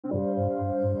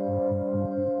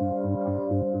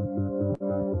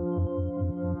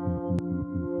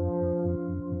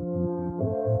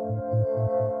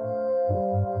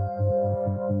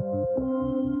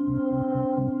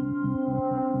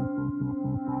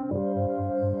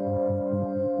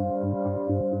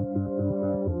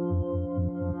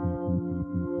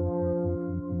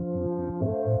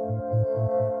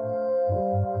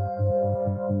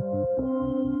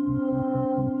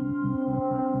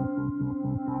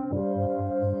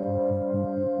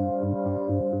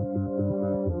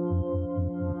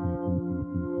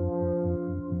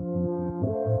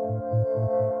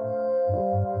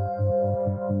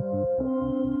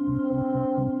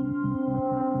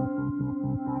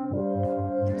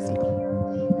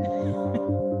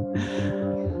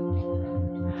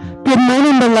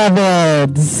morning,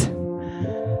 beloveds.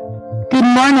 Good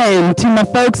morning to my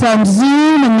folks on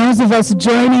Zoom and those of us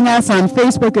joining us on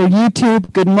Facebook or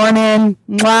YouTube. Good morning.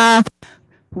 Mwah.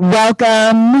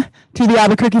 Welcome to the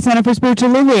Albuquerque Center for Spiritual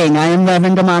Living. I am Rev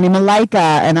Amani,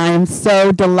 and I am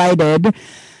so delighted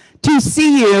to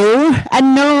see you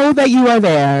and know that you are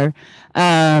there.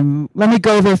 Let me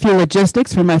go over a few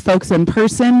logistics for my folks in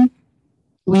person.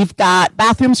 We've got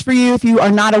bathrooms for you if you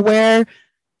are not aware.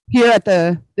 Here at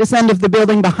this end of the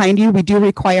building behind you, we do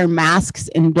require masks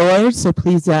indoors, so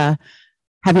please have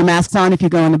your masks on if you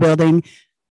go in the building.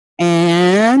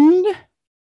 And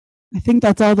I think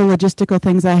that's all the logistical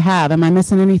things I have. Am I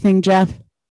missing anything, Jeff?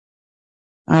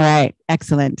 All right,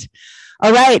 excellent.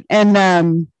 All right,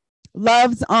 and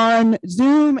loves on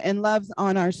Zoom and loves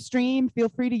on our stream. Feel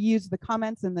free to use the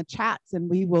comments in the chats, and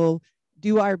we will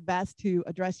do our best to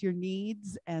address your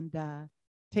needs and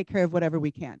take care of whatever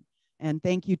we can. And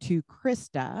thank you to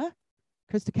Krista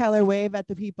Keller, wave at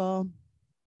the people,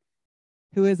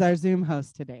 who is our Zoom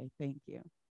host today. Thank you.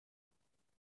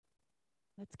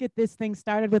 Let's get this thing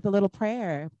started with a little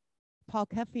prayer. Paul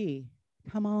Keffy,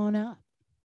 come on up.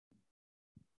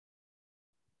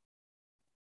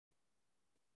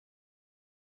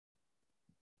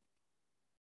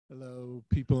 Hello,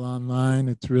 people online.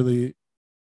 It's really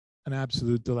an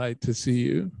absolute delight to see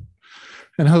you.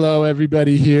 And hello,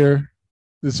 everybody here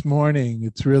this morning.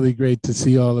 It's really great to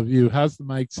see all of you. How's the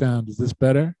mic sound? Is this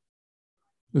better?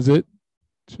 Is it?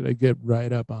 Should I get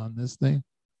right up on this thing?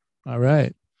 All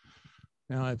right.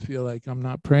 Now I feel like I'm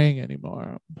not praying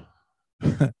anymore.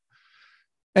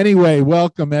 Anyway,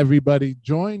 welcome everybody.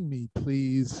 Join me,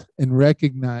 please, in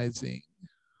recognizing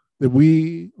that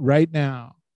we right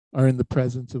now are in the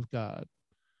presence of God.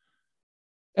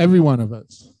 Every one of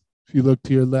us. If you look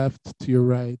to your left, to your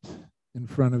right, in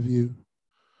front of you,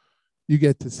 you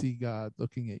get to see God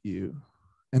looking at you.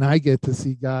 And I get to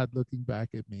see God looking back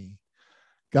at me.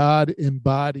 God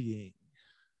embodying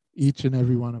each and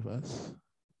every one of us.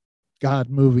 God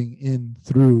moving in,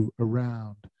 through,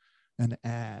 around, and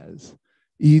as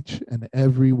each and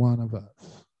every one of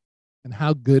us. And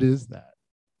how good is that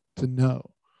to know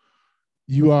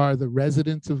you are the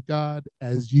residence of God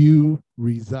as you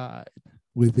reside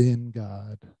within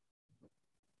God.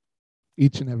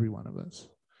 Each and every one of us.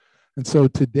 And so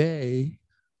today,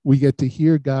 we get to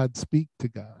hear God speak to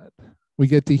God. We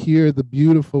get to hear the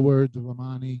beautiful words of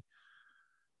Amani,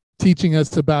 teaching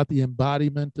us about the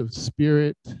embodiment of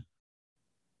spirit,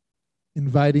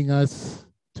 inviting us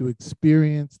to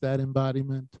experience that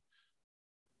embodiment,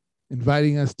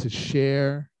 inviting us to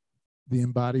share the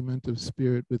embodiment of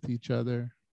spirit with each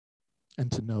other,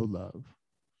 and to know love.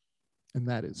 And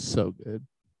that is so good.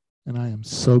 And I am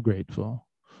so grateful.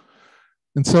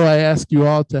 And so I ask you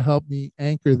all to help me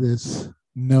anchor this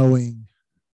knowing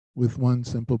with one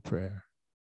simple prayer.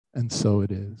 And so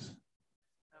it is.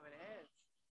 So it is.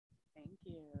 Thank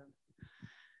you.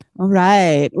 All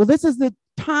right. Well, this is the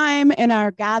time in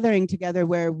our gathering together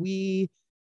where we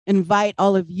invite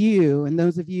all of you and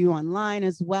those of you online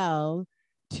as well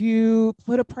to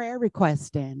put a prayer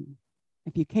request in.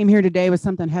 If you came here today with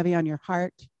something heavy on your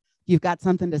heart, if you've got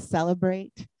something to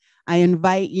celebrate, I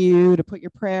invite you to put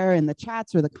your prayer in the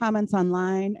chats or the comments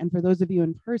online. And for those of you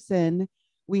in person,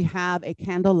 we have a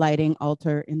candle lighting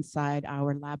altar inside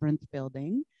our Labyrinth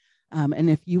building. And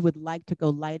if you would like to go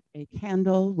light a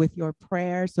candle with your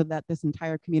prayer so that this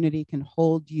entire community can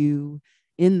hold you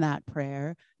in that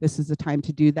prayer, this is the time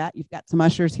to do that. You've got some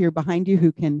ushers here behind you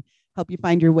who can help you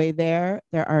find your way there.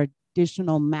 There are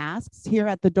additional masks here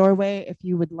at the doorway if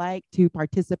you would like to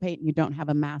participate and you don't have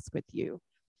a mask with you.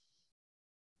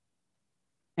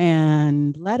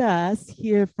 And let us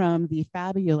hear from the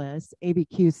fabulous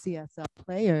ABQ CSL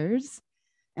players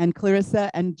and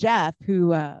Clarissa and Jeff,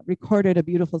 who recorded a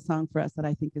beautiful song for us that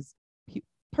I think is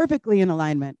perfectly in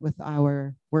alignment with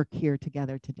our work here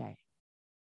together today.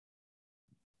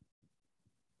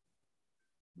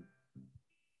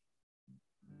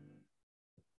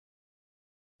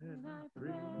 When I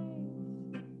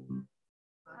pray,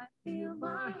 I feel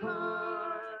my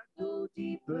heart go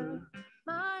deeper.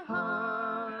 My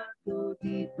heart go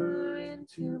deeper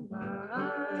into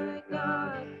my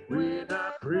God. When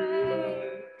I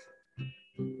pray,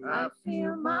 I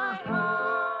feel my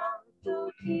heart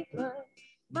go deeper.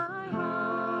 My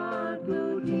heart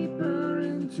go deeper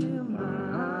into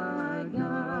my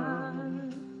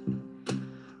God.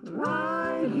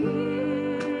 Right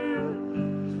here,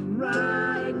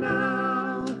 right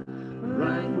now,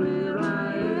 right where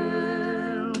I am.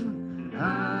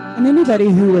 And anybody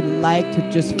who would like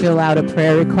to just fill out a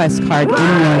prayer request card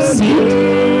in your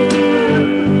seat,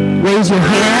 raise your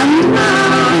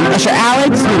hand. Pastor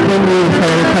Alex will bring you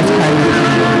her request card.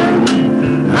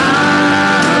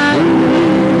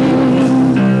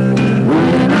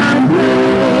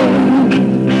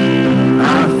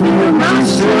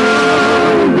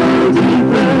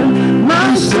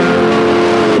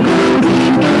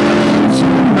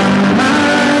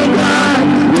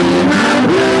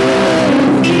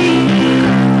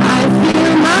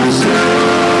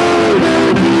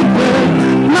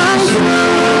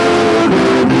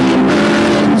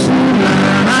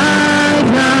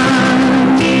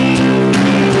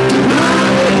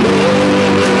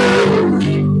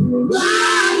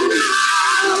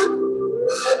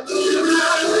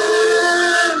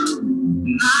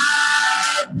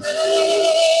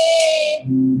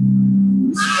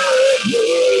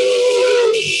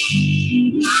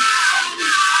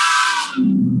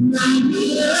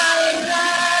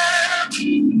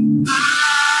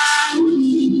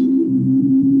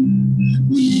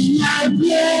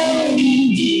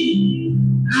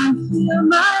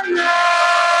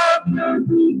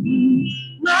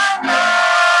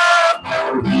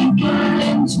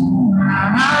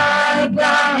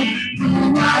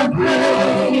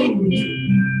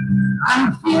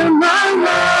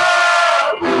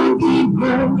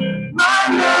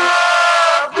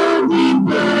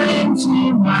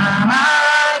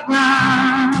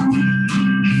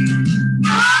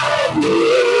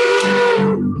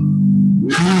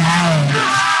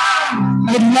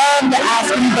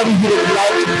 Anybody who would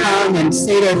like to come and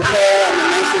say their prayer on the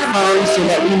microphone so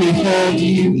that we may hold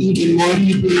you even more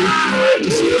deeply,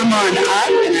 just come on up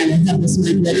and I will have this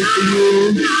mic ready for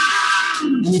you.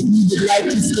 And if you would like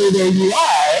to stay where you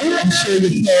are and share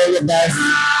your prayer with us,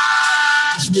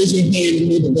 just raise your hand and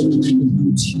we will bring the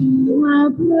microphone to you.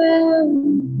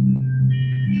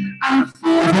 If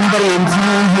anybody on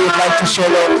Zoom who would like to share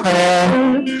their prayer,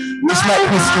 just let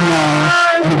Krista know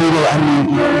and we will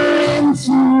unmute you.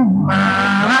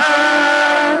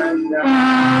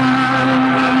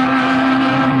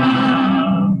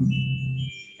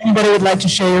 Anybody would like to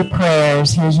share your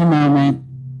prayers? Here's your moment.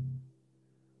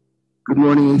 Good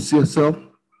morning, ACSL.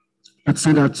 Let's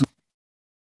send out to.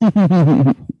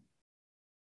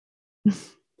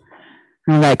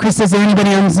 All right, Chris, is there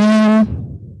anybody on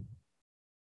Zoom?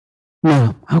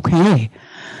 No. Okay.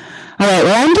 All right,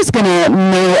 well, I'm just going to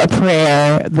know a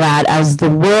prayer that as the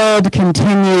world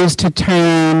continues to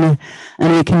turn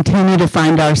and we continue to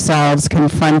find ourselves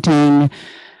confronting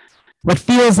what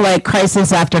feels like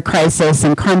crisis after crisis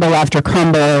and crumble after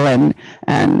crumble and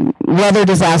weather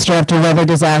disaster after weather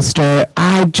disaster,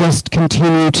 I just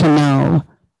continue to know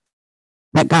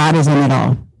that God is in it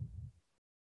all.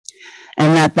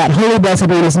 And that holy blessed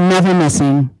one is never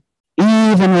missing,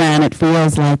 even when it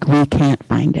feels like we can't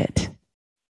find it.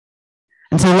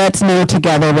 And so let's know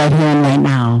together right here and right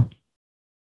now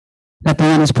that the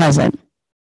one is present.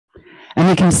 And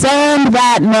we can send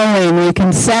that knowing, we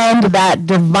can send that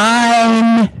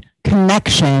divine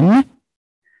connection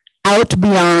out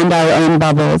beyond our own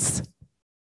bubbles.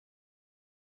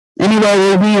 Anywhere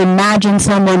where we imagine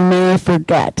someone may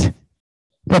forget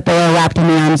that they are wrapped in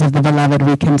the arms of the beloved,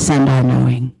 we can send our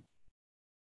knowing.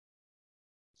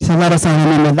 So let us all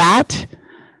remember that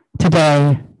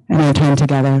today and our time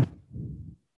together.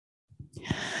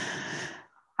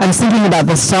 I was thinking about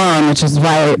this song, which is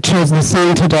why I chose the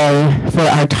song today for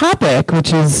our topic,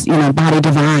 which is, body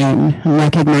divine, and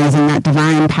recognizing that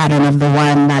divine pattern of the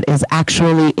one that is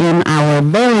actually in our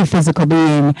very physical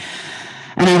being.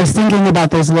 And I was thinking about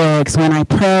those lyrics, when I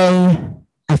pray,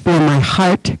 I feel my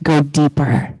heart go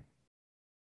deeper.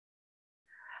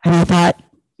 And I thought,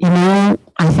 I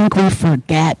think we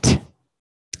forget.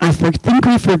 I think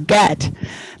we forget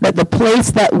that the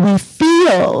place that we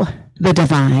feel the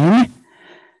divine,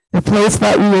 the place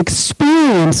that we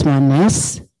experience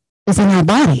oneness, is in our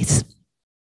bodies.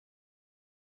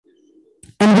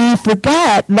 And we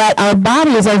forget that our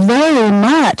bodies are very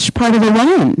much part of the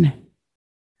one.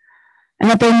 And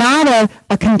that they're not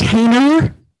a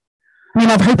container.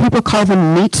 I've heard people call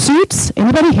them meat suits.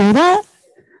 Anybody hear that?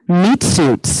 Meat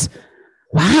suits.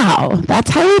 Wow,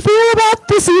 that's how we feel about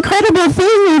this incredible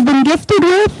thing we've been gifted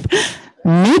with?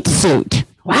 Meat suit.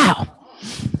 Wow.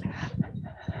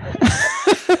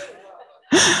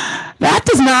 That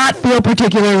does not feel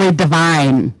particularly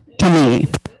divine to me.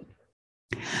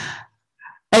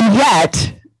 And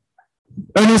yet,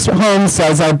 Ernest Holmes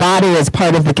says our body is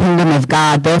part of the kingdom of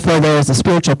God, therefore there is a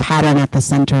spiritual pattern at the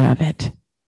center of it.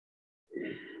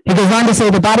 He goes on to say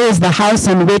the body is the house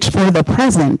in which for the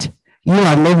present you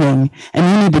are living, and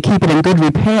you need to keep it in good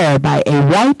repair by a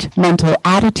right mental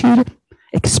attitude,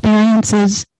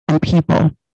 experiences, and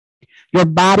people. Your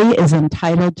body is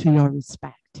entitled to your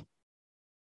respect.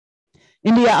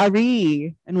 India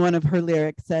Ari, in one of her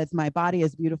lyrics, says, "My body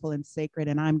is beautiful and sacred,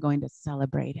 and I'm going to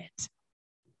celebrate it."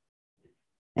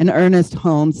 And Ernest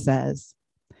Holmes says,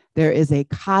 "There is a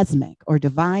cosmic or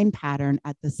divine pattern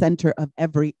at the center of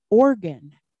every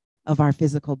organ of our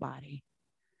physical body.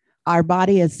 Our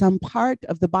body is some part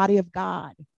of the body of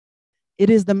God. It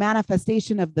is the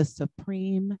manifestation of the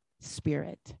Supreme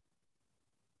Spirit."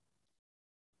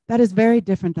 That is very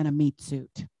different than a meat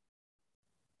suit,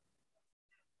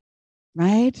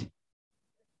 right?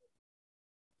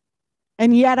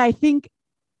 And yet I think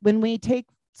when we take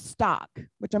stock,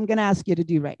 which I'm going to ask you to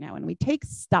do right now, when we take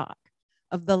stock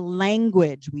of the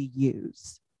language we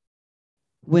use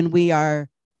when we are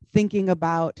thinking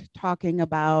about, talking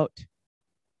about,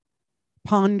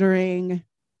 pondering,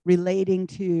 relating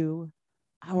to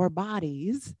our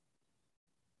bodies,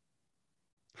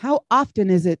 how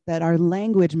often is it that our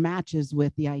language matches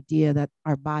with the idea that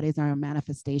our bodies are a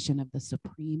manifestation of the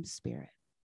Supreme Spirit?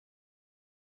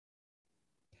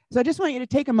 So I just want you to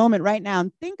take a moment right now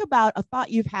and think about a thought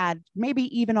you've had, maybe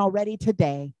even already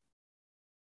today,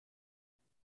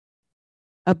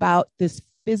 about this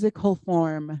physical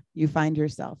form you find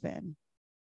yourself in.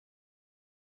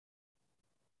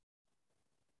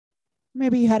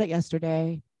 Maybe you had it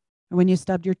yesterday, or when you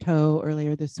stubbed your toe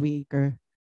earlier this week, or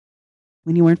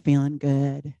when you weren't feeling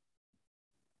good.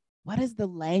 What is the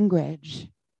language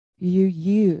you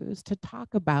use to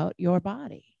talk about your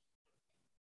body?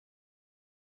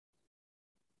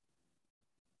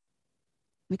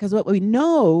 Because what we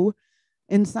know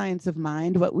in science of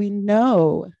mind, what we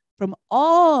know from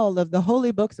all of the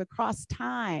holy books across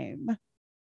time,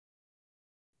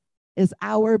 is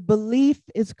our belief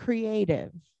is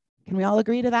creative. Can we all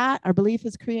agree to that? Our belief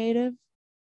is creative.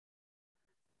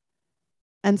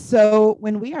 And so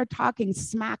when we are talking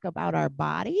smack about our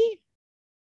body,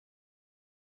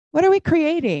 what are we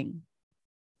creating?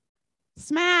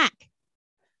 Smack.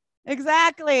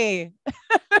 Exactly.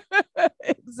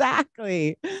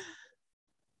 Exactly.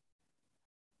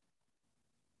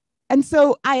 And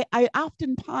so I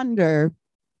often ponder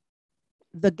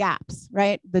the gaps,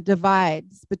 right? The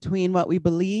divides between what we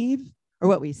believe or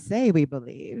what we say we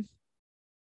believe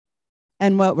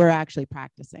and what we're actually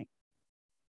practicing.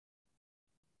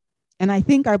 And I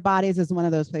think our bodies is one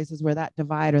of those places where that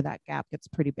divide or that gap gets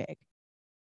pretty big.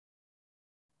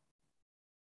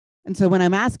 And so when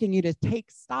I'm asking you to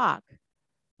take stock,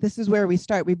 this is where we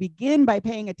start. We begin by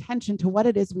paying attention to what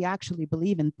it is we actually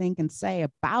believe and think and say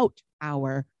about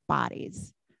our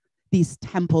bodies, these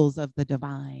temples of the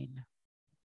divine.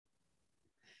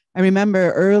 I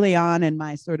remember early on in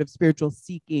my sort of spiritual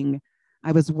seeking,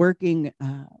 I was working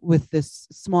with this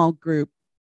small group,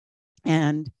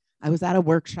 and I was at a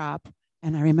workshop,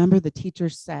 and I remember the teacher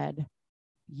said,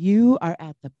 "You are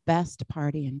at the best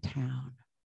party in town."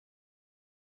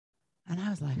 And I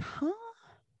was like, huh?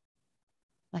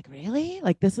 Like, really?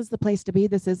 Like, this is the place to be?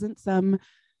 This isn't some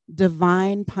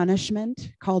divine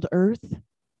punishment called Earth,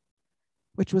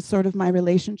 which was sort of my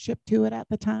relationship to it at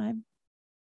the time.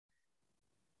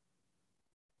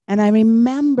 And I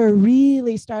remember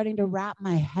really starting to wrap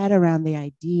my head around the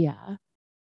idea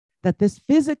that this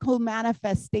physical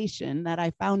manifestation that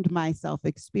I found myself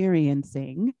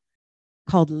experiencing,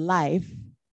 called life,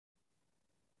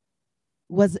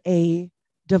 was a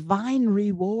divine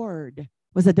reward,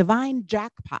 was a divine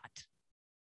jackpot.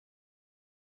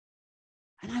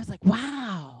 And I was like,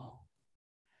 wow,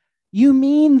 you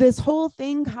mean this whole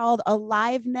thing called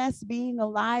aliveness, being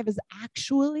alive, is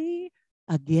actually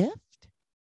a gift,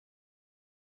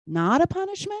 not a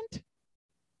punishment?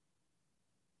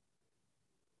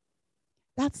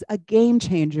 That's a game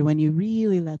changer when you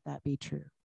really let that be true.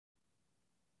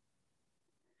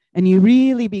 And you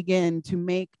really begin to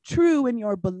make true in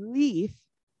your belief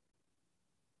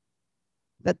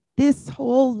that this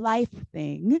whole life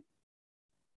thing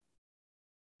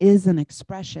is an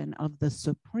expression of the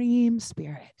Supreme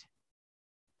Spirit.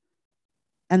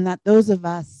 And that those of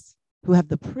us who have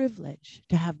the privilege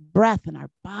to have breath in our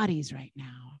bodies right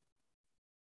now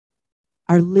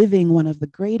are living one of the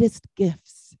greatest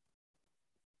gifts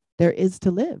there is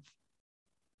to live.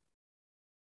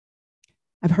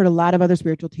 I've heard a lot of other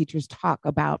spiritual teachers talk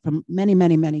about, from many,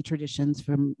 many, many traditions,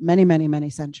 from many, many, many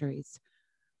centuries,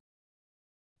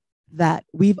 that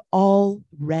we've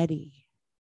already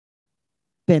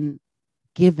been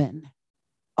given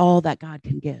all that God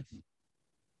can give.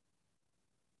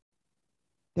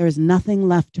 There is nothing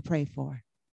left to pray for.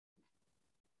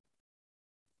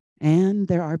 And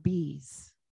there are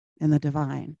bees in the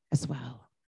divine as well.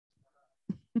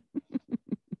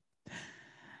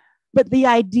 But the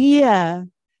idea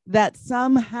that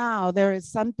somehow there is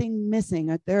something missing,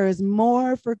 that there is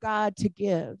more for God to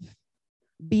give,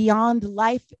 beyond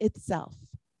life itself.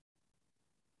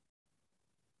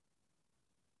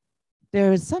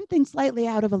 There is something slightly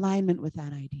out of alignment with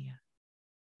that idea.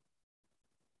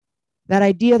 That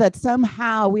idea that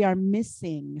somehow we are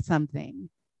missing something,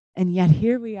 and yet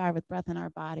here we are with breath in our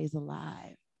bodies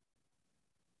alive.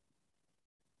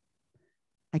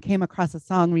 I came across a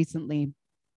song recently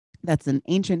that's an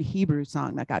ancient Hebrew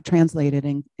song that got translated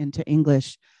into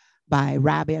English by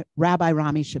Rabbi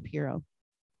Rami Shapiro.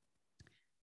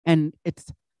 And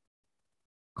its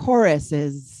chorus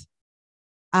is,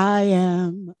 I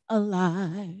am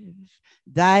alive.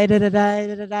 Die, da, da, die,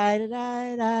 da, da, die, da,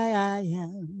 die, die, I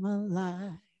am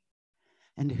alive.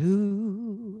 And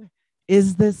who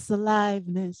is this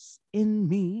aliveness in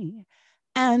me?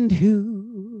 And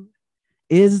who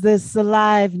is this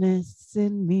aliveness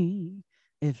in me,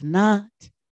 if not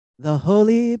the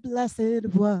Holy Blessed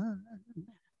One?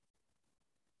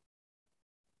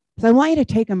 So I want you to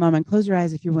take a moment, close your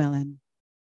eyes if you're willing,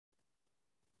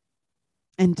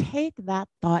 and take that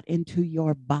thought into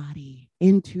your body,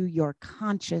 into your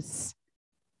conscious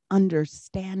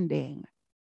understanding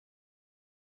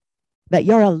that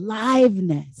your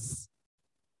aliveness,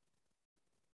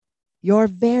 your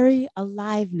very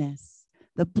aliveness,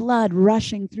 the blood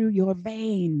rushing through your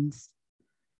veins,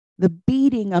 the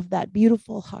beating of that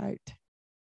beautiful heart,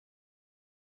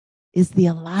 is the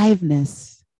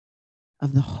aliveness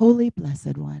of the Holy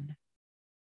Blessed One.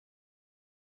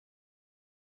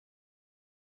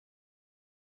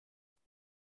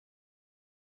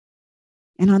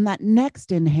 And on that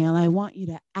next inhale, I want you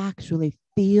to actually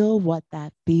feel what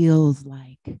that feels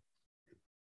like.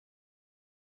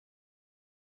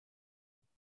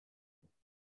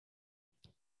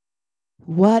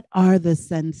 What are the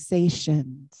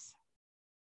sensations?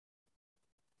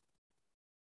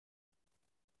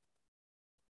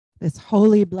 This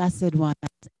Holy Blessed One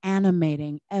is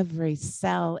animating every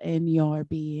cell in your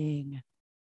being.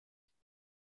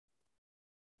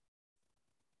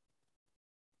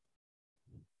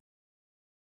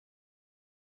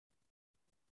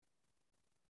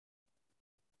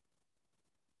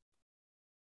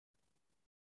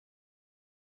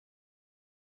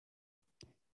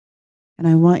 And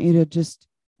I want you to just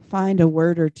find a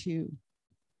word or two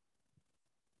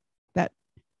that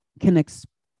can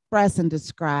express and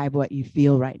describe what you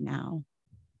feel right now.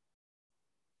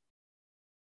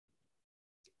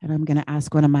 And I'm going to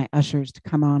ask one of my ushers to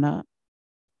come on up.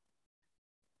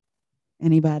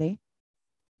 Anybody?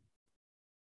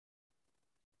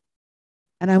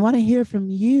 And I want to hear from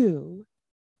you,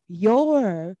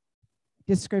 your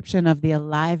description of the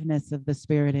aliveness of the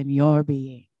Spirit in your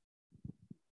being.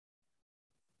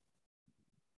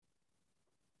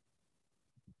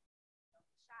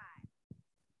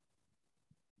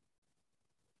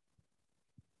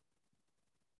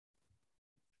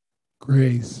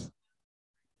 Grace.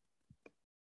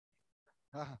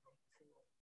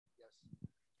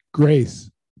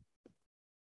 Grace.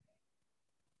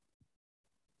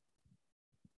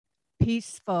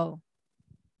 Peaceful.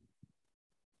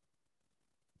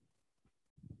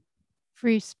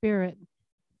 Free spirit.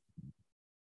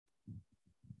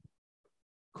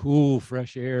 Cool,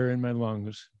 fresh air in my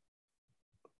lungs.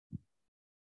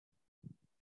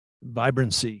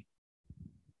 Vibrancy.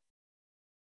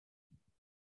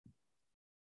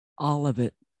 All of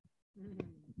it.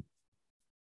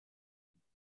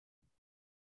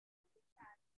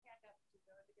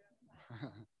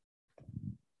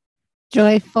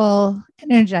 Joyful,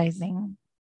 energizing.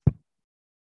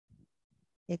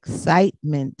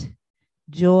 Excitement,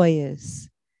 joyous,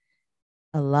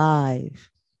 alive.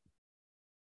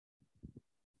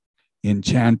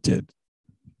 Enchanted.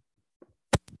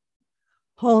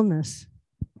 Wholeness.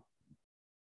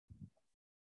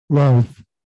 Love.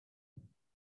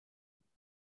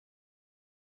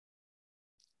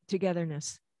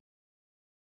 Togetherness.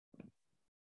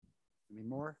 Any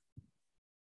more?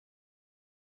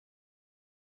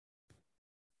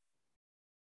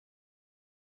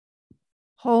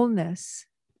 Wholeness.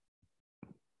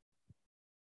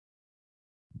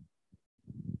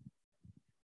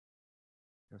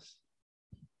 Yes.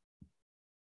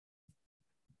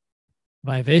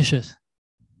 Vivacious.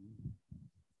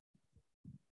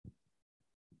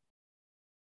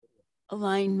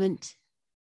 Alignment.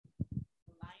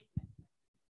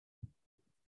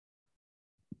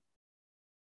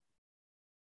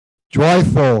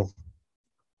 Joyful.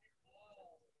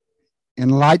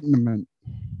 Enlightenment.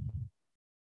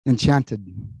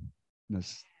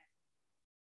 Enchantedness.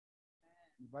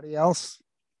 Anybody else?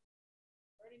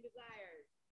 Burning desires.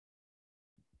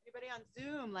 Anybody on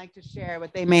Zoom like to share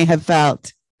what they may have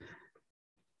felt?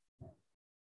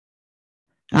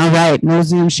 All right, no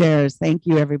Zoom shares. Thank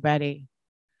you, everybody.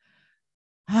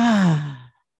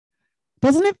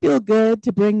 Doesn't it feel good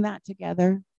to bring that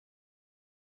together?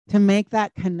 To make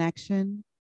that connection?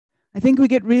 I think we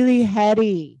get really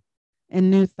heady in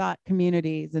new thought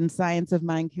communities and science of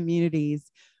mind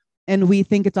communities, and we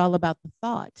think it's all about the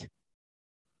thought.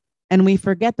 And we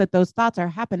forget that those thoughts are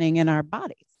happening in our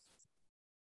bodies.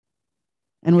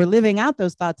 And we're living out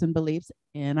those thoughts and beliefs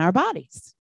in our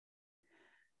bodies.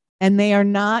 And they are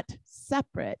not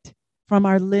separate from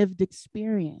our lived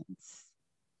experience.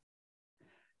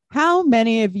 How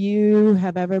many of you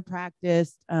have ever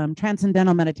practiced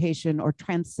transcendental meditation or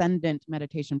transcendent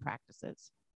meditation practices?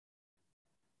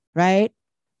 Right?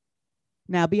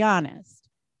 Now, be honest.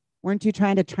 Weren't you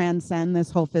trying to transcend this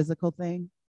whole physical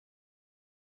thing?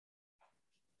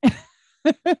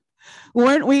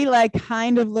 Weren't we like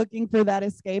kind of looking for that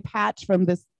escape hatch from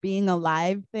this being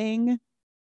alive thing?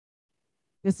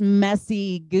 This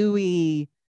messy, gooey,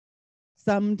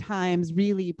 sometimes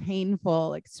really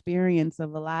painful experience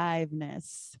of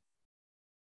aliveness.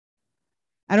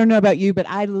 I don't know about you, but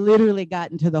I literally got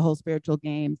into the whole spiritual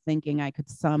game thinking I could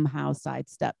somehow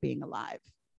sidestep being alive.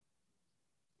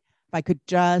 If I could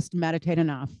just meditate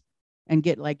enough and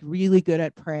get like really good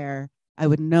at prayer, I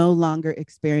would no longer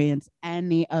experience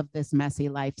any of this messy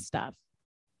life stuff.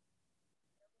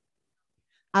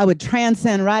 I would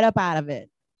transcend right up out of it.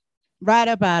 Right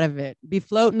up out of it, be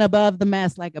floating above the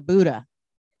mess like a Buddha.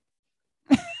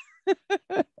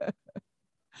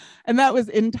 And that was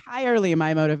entirely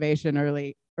my motivation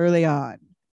early on.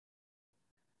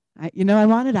 I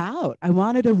wanted out. I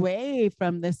wanted away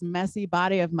from this messy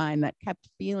body of mine that kept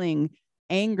feeling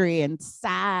angry and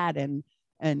sad and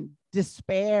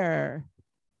despair.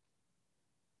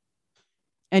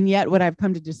 And yet what I've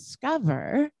come to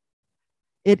discover,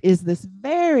 it is this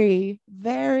very,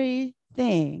 very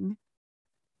thing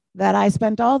that I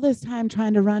spent all this time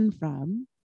trying to run from,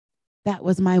 that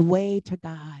was my way to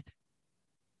God.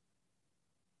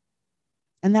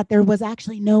 And that there was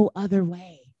actually no other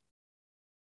way.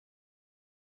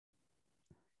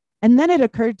 And then it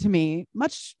occurred to me,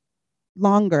 much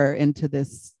longer into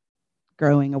this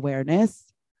growing awareness,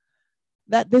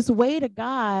 that this way to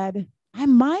God, I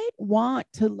might want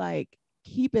to like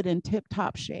keep it in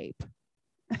tip-top shape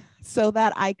so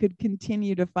that I could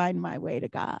continue to find my way to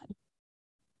God.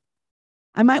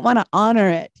 I might want to honor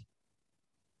it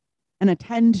and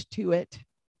attend to it,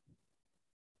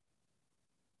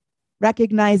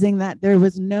 recognizing that there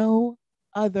was no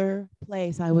other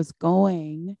place I was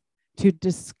going to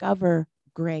discover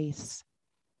grace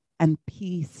and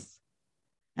peace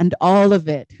and all of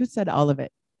it. Who said all of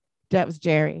it? That was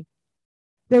Jerry.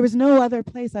 There was no other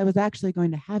place I was actually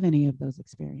going to have any of those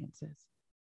experiences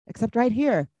except right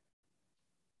here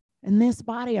in this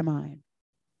body of mine.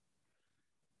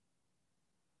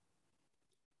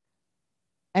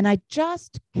 And I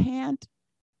just can't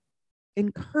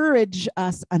encourage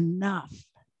us enough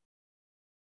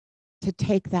to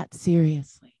take that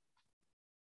seriously.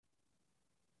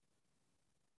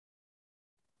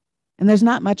 And there's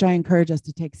not much I encourage us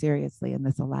to take seriously in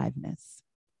this aliveness,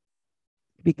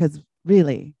 because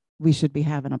really, we should be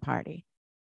having a party,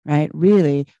 right?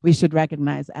 Really, we should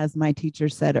recognize, as my teacher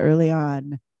said early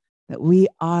on, that we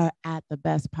are at the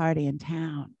best party in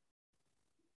town.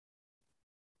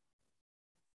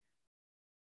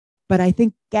 But I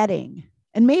think getting,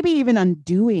 and maybe even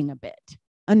undoing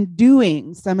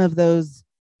some of those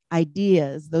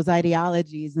ideas, those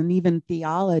ideologies, and even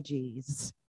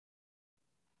theologies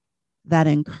that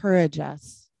encourage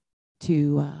us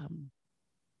to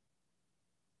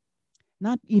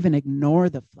not even ignore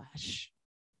the flesh,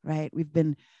 right? We've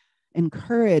been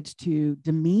encouraged to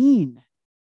demean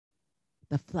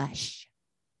the flesh.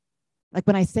 Like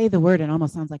when I say the word, it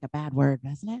almost sounds like a bad word,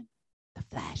 doesn't it? The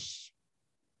flesh.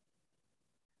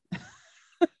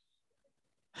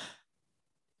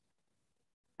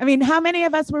 I mean, how many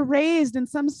of us were raised in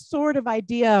some sort of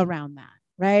idea around that,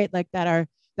 right? Like that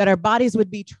our bodies would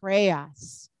betray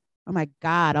us. Oh my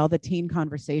God, all the teen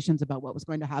conversations about what was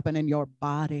going to happen in your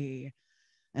body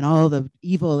and all the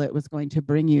evil it was going to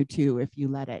bring you to if you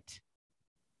let it.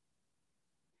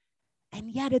 And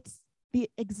yet it's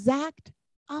the exact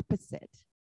opposite.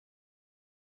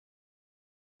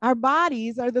 Our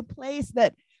bodies are the place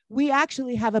that we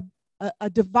actually have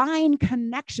a divine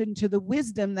connection to the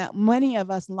wisdom that many of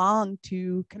us long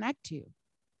to connect to.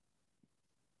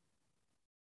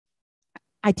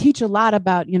 I teach a lot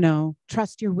about,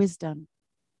 trust your wisdom.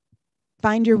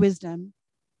 Find your wisdom.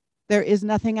 There is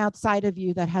nothing outside of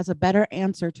you that has a better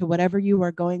answer to whatever you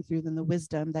are going through than the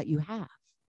wisdom that you have.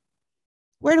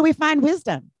 Where do we find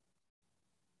wisdom?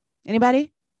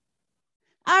 Anybody?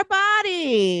 Our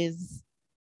bodies.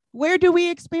 Where do we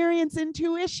experience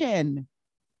intuition?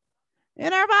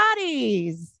 In our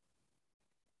bodies.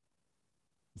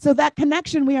 So that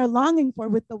connection we are longing for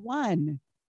with the one,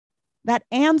 that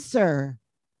answer,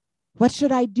 what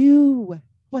should I do?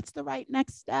 What's the right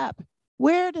next step?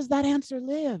 Where does that answer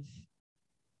live?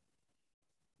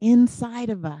 Inside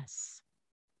of us.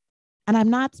 And I'm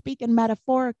not speaking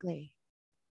metaphorically.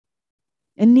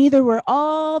 And neither were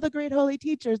all the great holy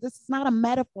teachers. This is not a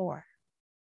metaphor.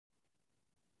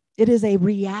 It is a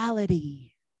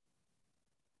reality,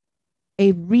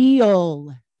 a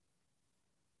real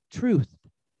truth.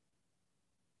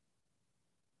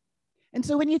 And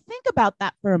so when you think about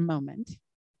that for a moment,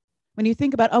 when you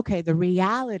think about, okay, the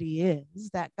reality is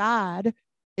that God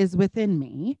is within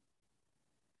me,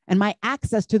 and my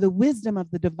access to the wisdom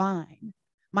of the divine,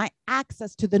 my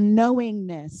access to the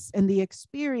knowingness and the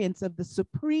experience of the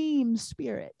Supreme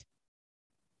Spirit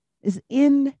is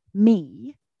in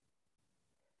me,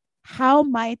 how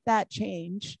might that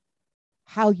change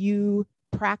how you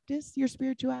practice your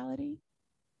spirituality?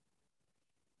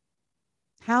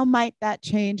 How might that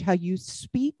change how you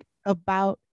speak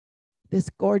about this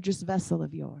gorgeous vessel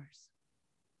of yours?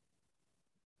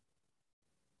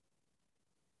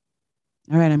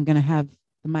 All right, I'm going to have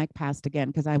the mic passed again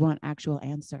because I want actual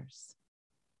answers.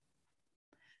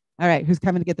 All right, who's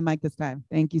coming to get the mic this time?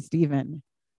 Thank you, Stephen.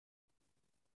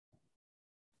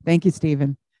 Thank you,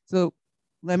 Stephen. So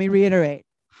let me reiterate.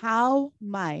 How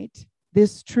might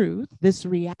this truth, this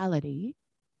reality,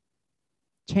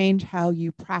 change how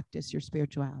you practice your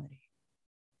spirituality?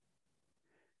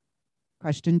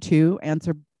 Question 2,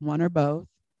 answer one or both.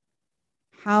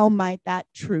 How might that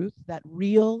truth, that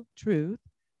real truth,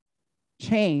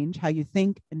 change how you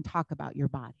think and talk about your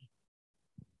body?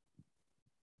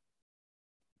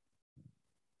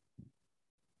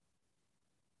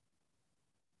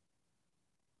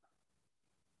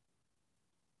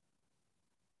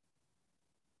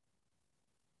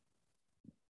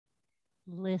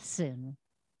 Listen.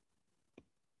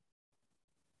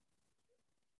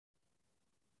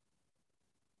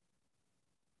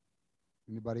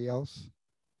 Anybody else?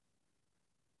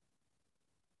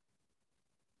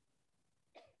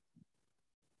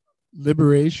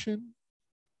 Liberation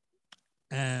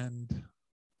and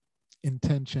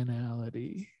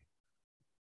intentionality.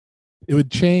 It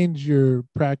would change your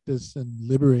practice and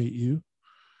liberate you,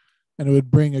 and it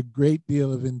would bring a great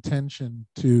deal of intention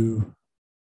to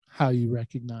how you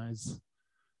recognize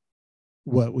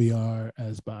what we are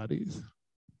as bodies.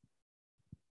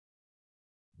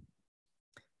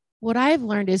 What I've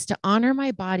learned is to honor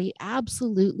my body,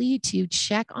 absolutely, to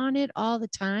check on it all the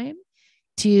time,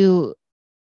 to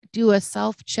do a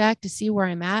self-check to see where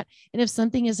I'm at. And if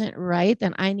something isn't right,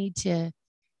 then I need to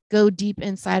go deep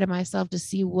inside of myself to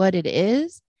see what it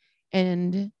is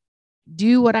and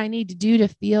do what I need to do to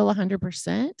feel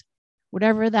 100%,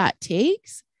 whatever that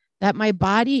takes, that my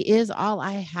body is all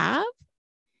I have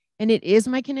and it is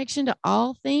my connection to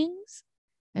all things.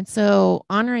 And so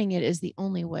honoring it is the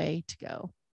only way to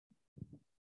go.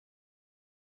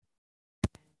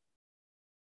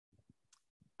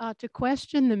 To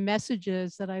question the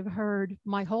messages that I've heard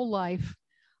my whole life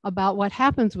about what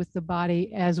happens with the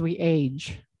body as we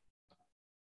age.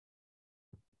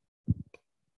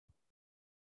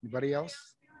 Anybody else?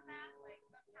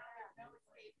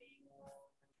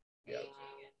 Yeah.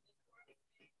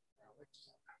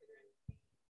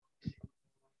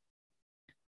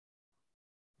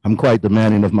 I'm quite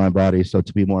demanding of my body, so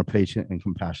to be more patient and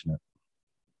compassionate.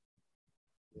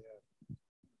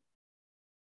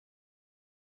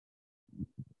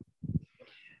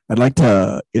 I'd like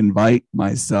to invite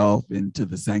myself into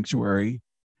the sanctuary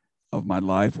of my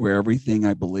life where everything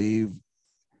I believe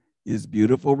is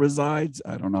beautiful resides.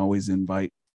 I don't always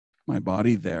invite my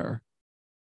body there.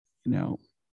 You know,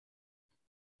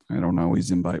 I don't always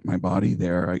invite my body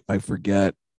there. I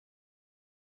forget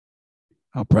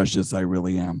how precious I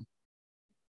really am.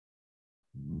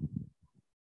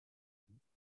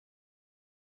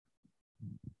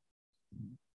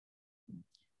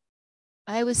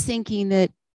 I was thinking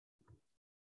that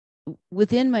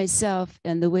within myself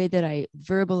and the way that I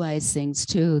verbalize things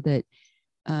too, that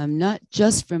not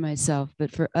just for myself,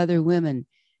 but for other women,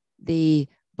 the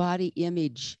body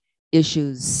image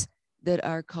issues that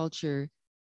our culture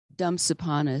dumps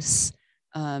upon us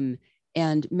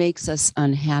and makes us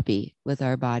unhappy with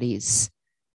our bodies,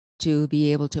 to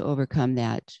be able to overcome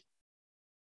that.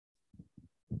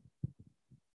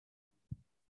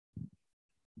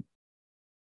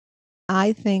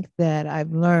 I think that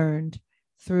I've learned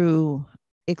through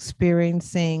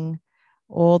experiencing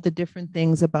all the different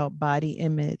things about body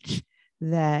image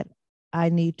that I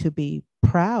need to be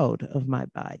proud of my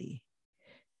body,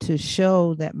 to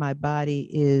show that my body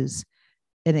is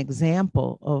an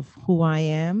example of who I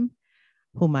am,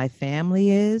 who my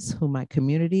family is, who my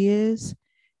community is,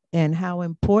 and how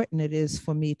important it is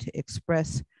for me to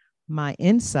express my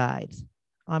insides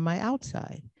on my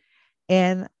outside.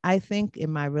 And I think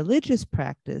in my religious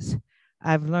practice,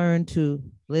 I've learned to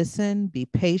listen, be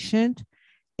patient,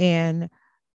 and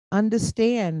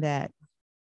understand that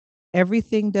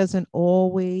everything doesn't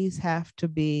always have to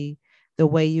be the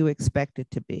way you expect it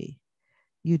to be.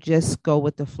 You just go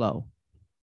with the flow.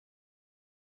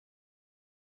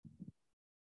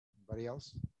 Anybody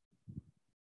else?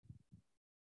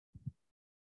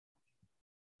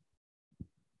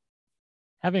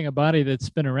 Having a body that's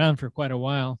been around for quite a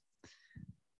while,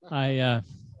 I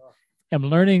am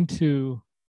learning to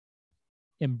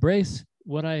embrace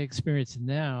what I experience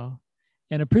now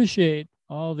and appreciate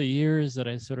all the years that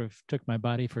I sort of took my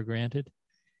body for granted.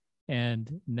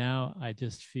 And now I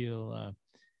just feel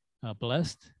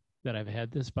blessed that I've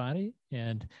had this body.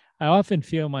 And I often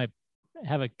feel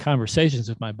have conversations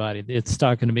with my body. It's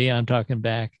talking to me, I'm talking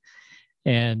back.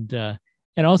 And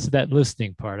also that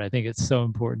listening part, I think it's so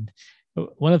important.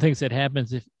 One of the things that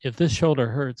happens, if this shoulder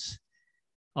hurts,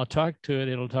 I'll talk to it,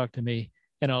 it'll talk to me.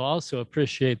 And I'll also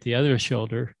appreciate the other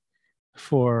shoulder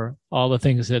for all the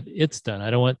things that it's done. I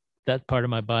don't want that part of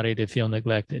my body to feel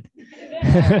neglected.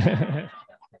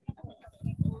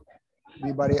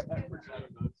 Anybody?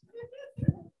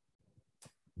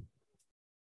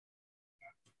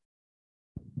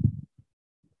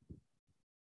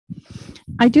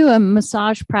 I do a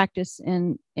massage practice,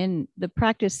 and in the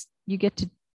practice you get to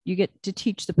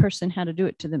teach the person how to do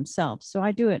it to themselves. So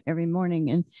I do it every morning,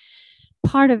 and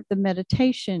part of the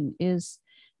meditation is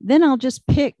then I'll just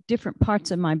pick different parts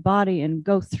of my body and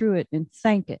go through it and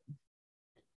thank it.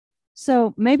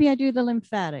 So maybe I do the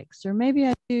lymphatics, or maybe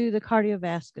I do the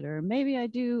cardiovascular, or maybe I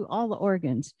do all the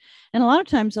organs. And a lot of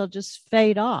times I'll just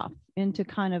fade off into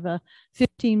kind of a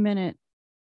 15-minute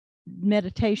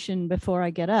meditation before I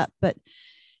get up. But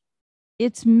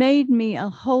it's made me a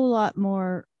whole lot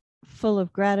more full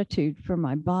of gratitude for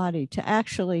my body to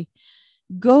actually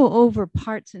go over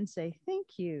parts and say,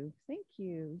 thank you,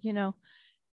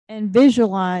 and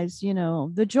visualize,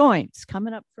 the joints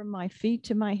coming up from my feet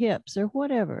to my hips or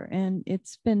whatever. And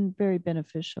it's been very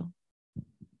beneficial.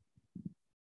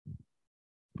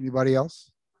 Anybody else?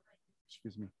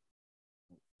 Excuse me.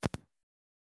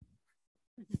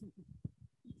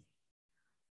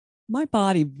 My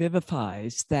body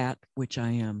vivifies that which I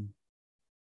am.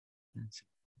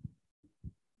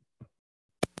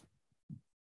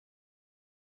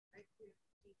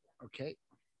 Okay.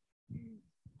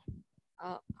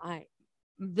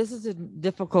 This is a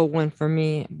difficult one for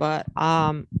me, but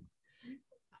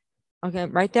okay,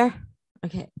 right there.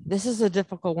 Okay, this is a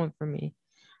difficult one for me.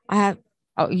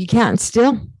 You can't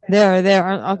still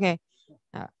there. Okay.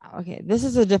 Okay, this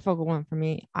is a difficult one for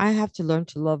me. I have to learn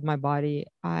to love my body.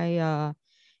 I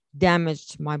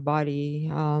damaged my body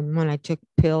when I took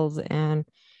pills, and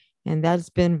that's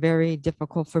been very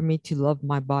difficult for me to love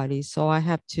my body. So I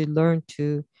have to learn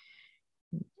to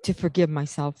forgive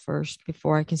myself first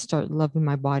before I can start loving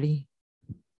my body.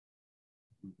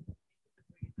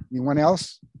 Anyone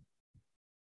else?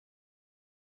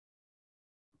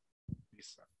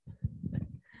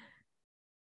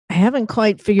 I haven't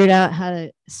quite figured out how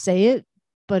to say it,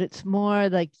 but it's more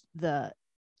like the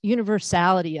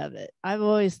universality of it. I've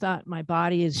always thought my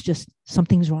body is just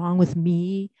something's wrong with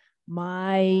me.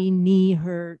 My knee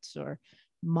hurts, or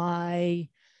my,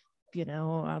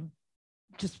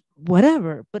 just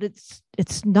whatever. But it's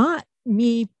not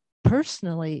me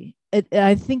personally.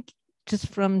 I think just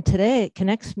from today, it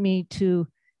connects me to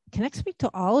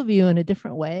all of you in a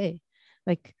different way.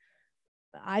 Like,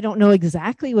 I don't know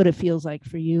exactly what it feels like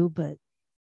for you, but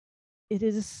it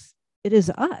is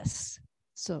us.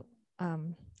 So I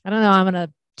don't know. I'm going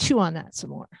to chew on that some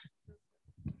more.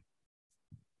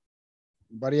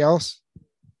 Anybody else?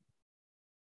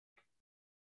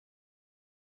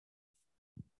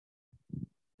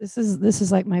 This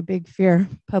is like my big fear,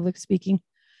 public speaking.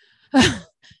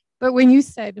 But when you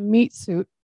said meat suit,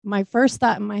 my first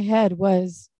thought in my head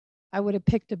was I would have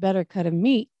picked a better cut of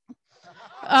meat.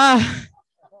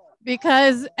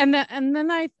 Because and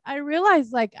then I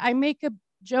realized, like, I make a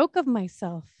joke of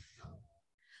myself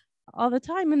all the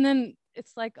time, and then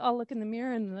it's like I'll look in the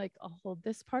mirror and like I'll hold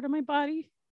this part of my body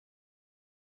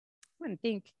and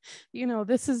think,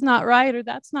 this is not right or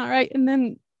that's not right, and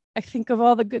then I think of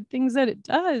all the good things that it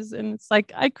does, and it's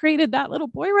like I created that little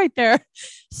boy right there.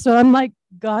 So I'm like,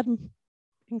 God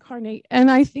incarnate,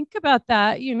 and I think about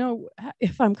that,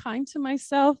 if I'm kind to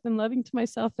myself and loving to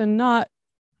myself and not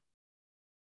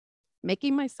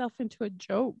making myself into a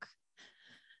joke.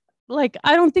 Like,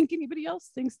 I don't think anybody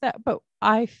else thinks that, but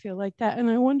I feel like that. And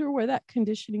I wonder where that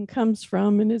conditioning comes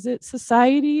from. And is it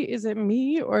society? Is it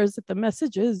me? Or is it the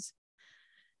messages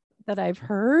that I've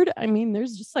heard? I mean,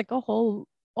 there's just like a whole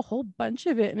bunch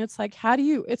of it. And it's like,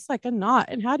 it's like a knot.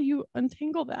 And how do you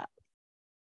untangle that?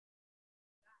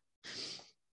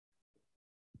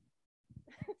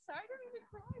 Sorry, I don't even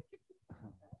cry.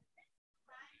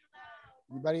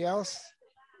 Anybody else?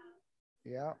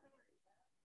 Yeah.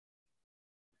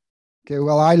 Okay,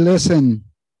 well, I listen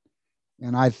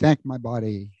and I thank my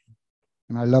body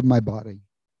and I love my body.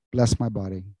 Bless my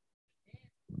body.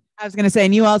 I was going to say,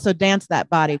 and you also dance that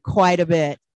body quite a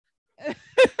bit.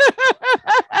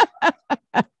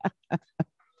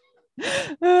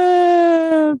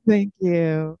 Oh, thank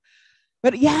you.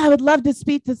 But yeah, I would love to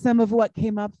speak to some of what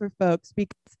came up for folks,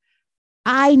 because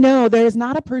I know there is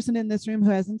not a person in this room who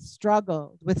hasn't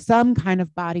struggled with some kind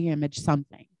of body image,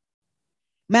 something.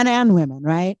 Men and women,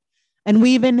 right? And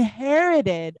we've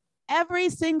inherited every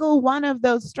single one of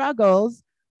those struggles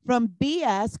from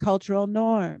BS cultural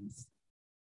norms.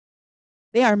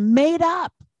 They are made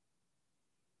up,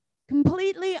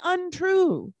 completely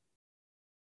untrue.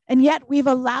 And yet we've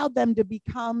allowed them to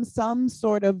become some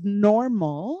sort of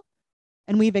normal,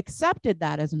 and we've accepted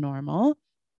that as normal,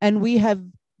 and we have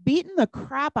beaten the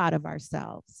crap out of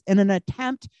ourselves in an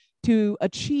attempt to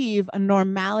achieve a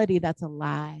normality that's a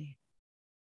lie,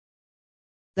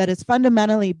 that is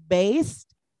fundamentally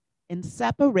based in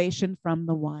separation from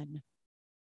the one.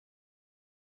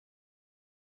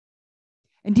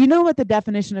 And do you know what the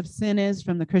definition of sin is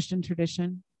from the Christian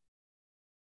tradition?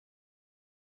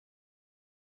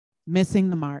 Missing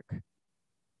the mark.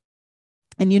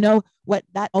 And you know what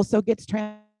that also gets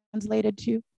translated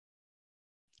to?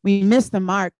 We miss the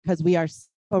mark because we are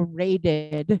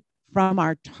separated from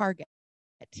our target,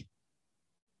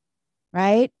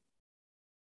 right?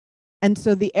 And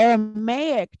so the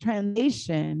Aramaic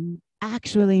translation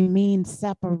actually means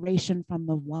separation from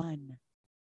the one.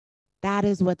 That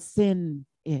is what sin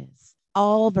is.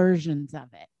 All versions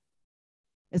of it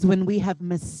is when we have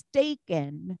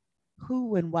mistaken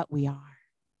who and what we are.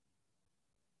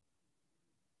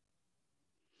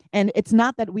 And it's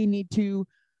not that we need to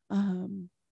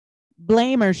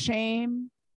blame or shame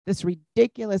this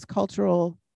ridiculous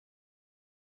cultural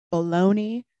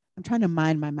baloney. I'm trying to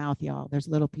mind my mouth, y'all. There's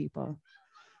little people.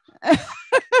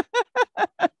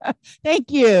 Thank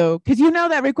you, because you know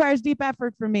that requires deep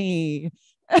effort for me.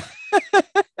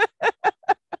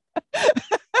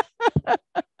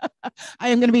 I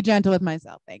am going to be gentle with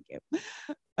myself. Thank you.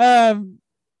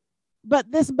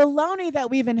 But this baloney that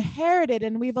we've inherited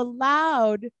and we've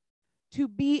allowed to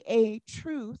be a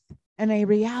truth and a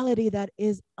reality that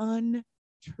is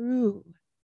untrue,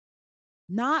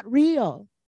 not real.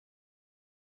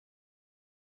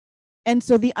 And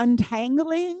so the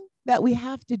untangling that we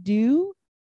have to do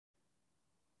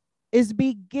is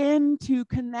begin to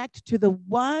connect to the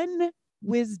one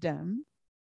wisdom,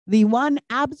 the one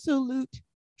absolute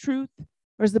truth,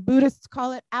 or as the Buddhists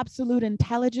call it, absolute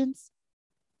intelligence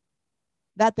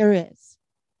that there is.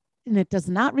 And it does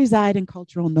not reside in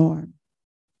cultural norm.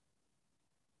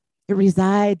 It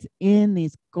resides in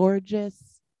these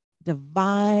gorgeous,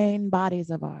 divine bodies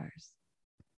of ours.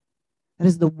 That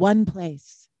is the one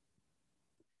place.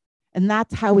 And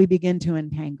that's how we begin to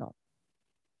untangle.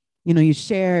 You know, you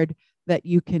shared that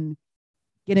you can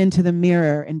get into the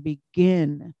mirror and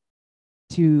begin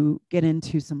to get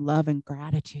into some love and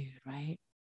gratitude, right?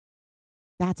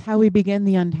 That's how we begin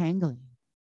the untangling.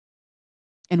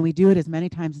 And we do it as many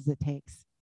times as it takes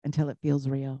until it feels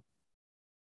real.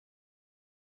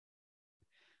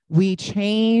 We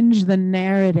change the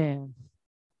narrative,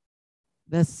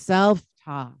 the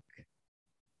self-talk,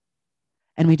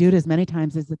 and we do it as many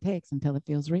times as it takes until it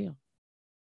feels real.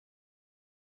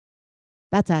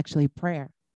 That's actually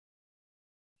prayer.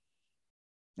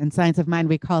 In Science of Mind,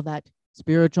 we call that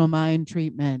spiritual mind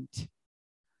treatment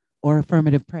or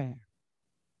affirmative prayer.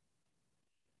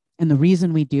 And the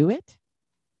reason we do it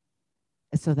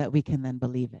is so that we can then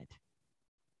believe it.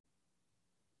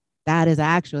 That is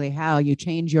actually how you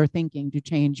change your thinking to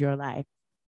change your life.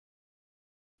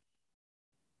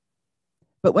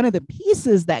 But one of the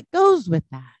pieces that goes with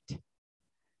that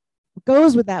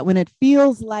when it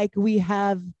feels like we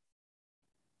have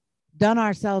done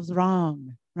ourselves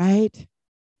wrong, right?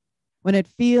 When it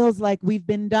feels like we've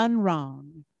been done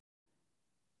wrong.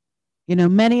 You know,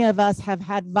 many of us have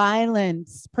had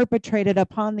violence perpetrated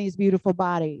upon these beautiful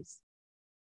bodies.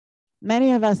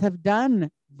 Many of us have done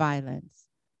violence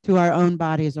to our own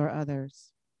bodies or others.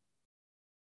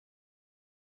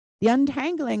 The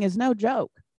untangling is no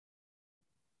joke.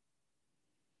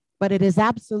 but it is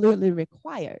absolutely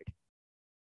required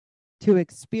to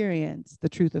experience the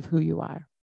truth of who you are.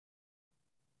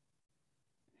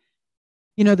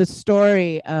 You know, the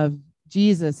story of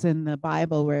Jesus in the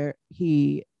Bible where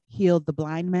he healed the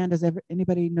blind man. Does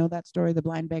anybody know that story, the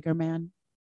blind beggar man?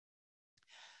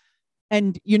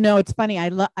 And you know, it's funny. I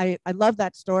love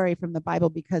that story from the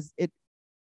Bible because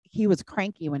he was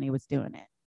cranky when he was doing it.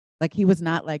 Like he was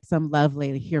not like some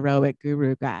lovely heroic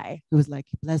guru guy who was like,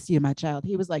 "Bless you, my child."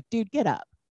 He was like, "Dude, get up.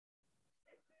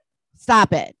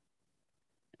 Stop it.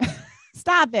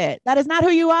 Stop it. That is not who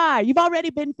you are. You've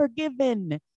already been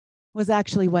forgiven," was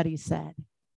actually what he said.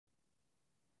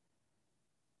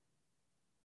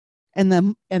 And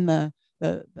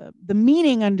the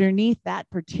meaning underneath that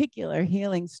particular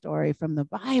healing story from the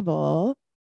Bible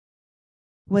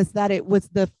was that it was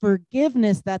the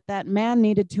forgiveness that that man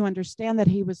needed to understand that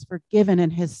he was forgiven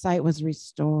and his sight was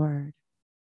restored.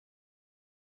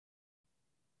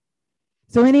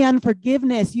 So any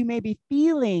unforgiveness you may be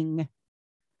feeling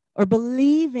or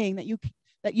believing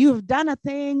that you've done a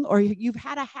thing or you've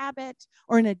had a habit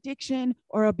or an addiction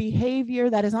or a behavior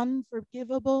that is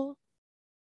unforgivable,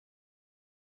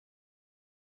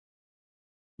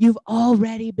 you've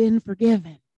already been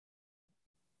forgiven.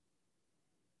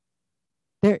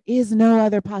 There is no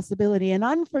other possibility. And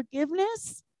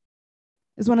unforgiveness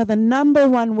is one of the number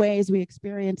one ways we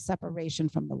experience separation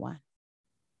from the one.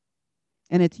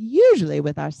 And it's usually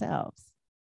with ourselves.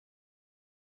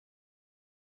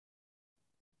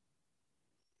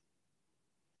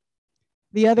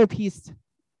 The other piece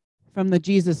from the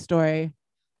Jesus story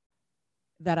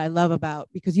that I love about,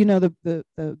 because you know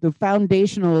the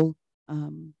foundational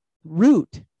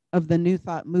root of the New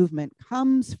Thought movement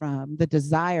comes from the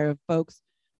desire of folks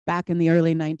back in the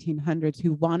early 1900s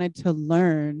who wanted to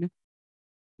learn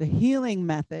the healing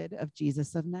method of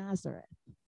Jesus of Nazareth.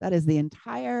 That is the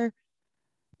entire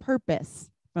purpose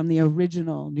from the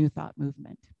original New Thought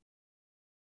movement,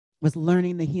 was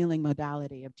learning the healing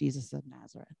modality of Jesus of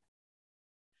Nazareth.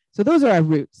 So those are our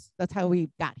roots. That's how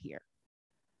we got here.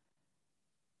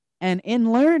 And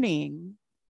in learning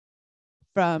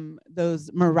from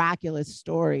those miraculous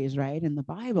stories, right, in the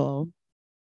Bible,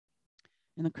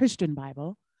 in the Christian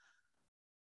Bible,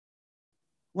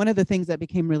 one of the things that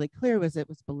became really clear was it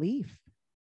was belief.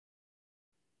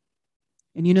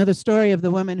 And you know the story of the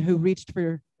woman who reached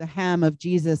for the hem of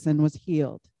Jesus and was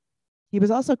healed. He was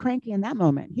also cranky in that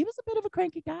moment. He was a bit of a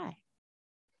cranky guy.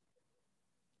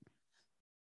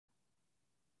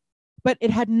 But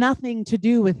it had nothing to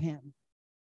do with him,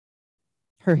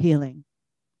 her healing.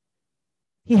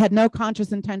 He had no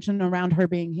conscious intention around her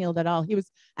being healed at all. He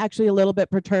was actually a little bit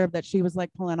perturbed that she was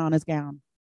like pulling on his gown.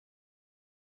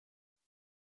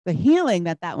 The healing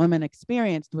that that woman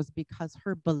experienced was because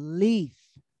her belief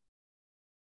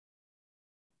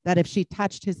that if she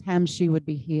touched his hem, she would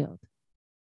be healed.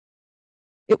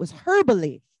 It was her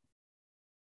belief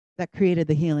that created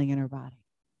the healing in her body.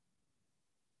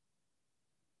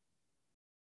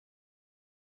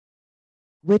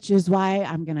 Which is why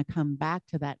I'm going to come back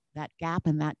to that gap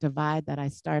and that divide that I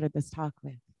started this talk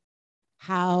with.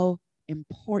 How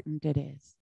important it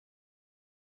is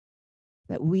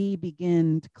that we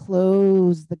begin to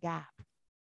close the gap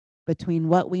between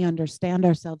what we understand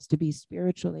ourselves to be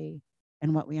spiritually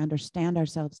and what we understand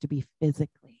ourselves to be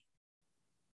physically.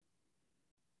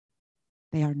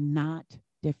 They are not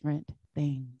different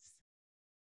things.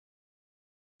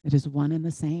 It is one and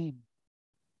the same.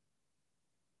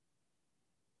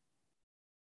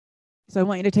 So I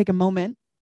want you to take a moment,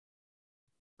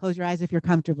 close your eyes if you're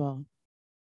comfortable.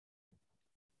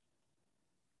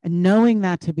 And knowing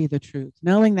that to be the truth,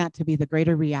 knowing that to be the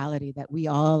greater reality that we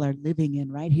all are living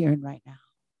in right here and right now,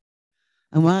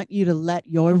 I want you to let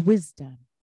your wisdom,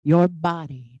 your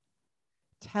body,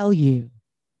 tell you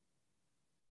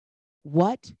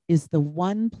what is the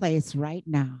one place right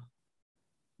now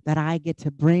that I get to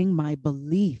bring my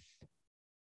belief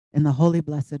in the Holy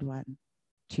Blessed One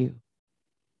to.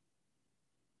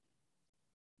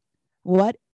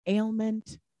 What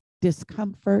ailment,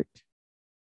 discomfort,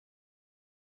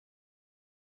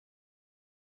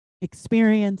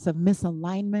 experience of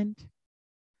misalignment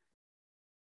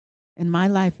in my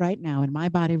life right now, in my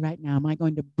body right now, am I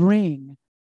going to bring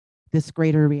this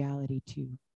greater reality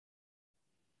to?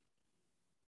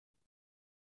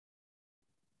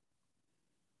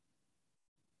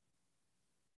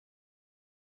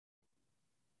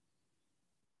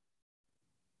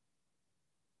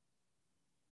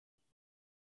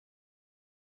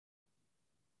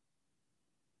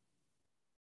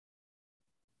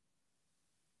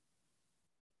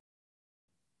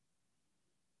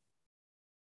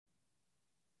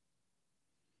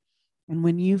 And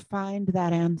when you find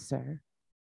that answer,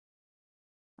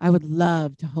 I would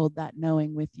love to hold that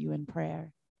knowing with you in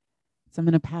prayer. So I'm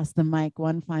going to pass the mic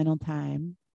one final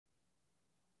time.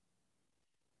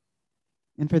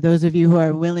 And for those of you who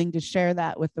are willing to share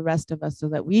that with the rest of us so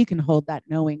that we can hold that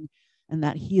knowing and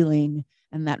that healing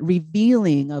and that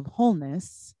revealing of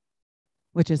wholeness,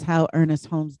 which is how Ernest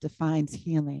Holmes defines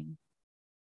healing,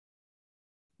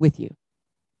 with you.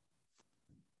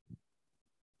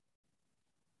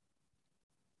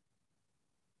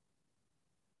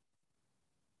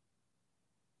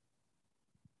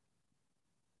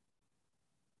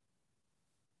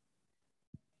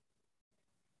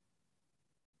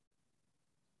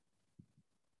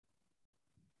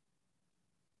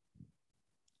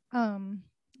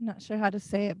 Not sure how to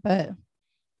say it, but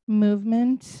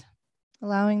movement,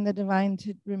 allowing the divine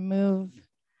to remove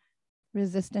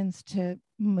resistance to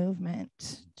movement,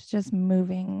 to just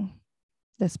moving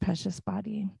this precious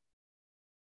body.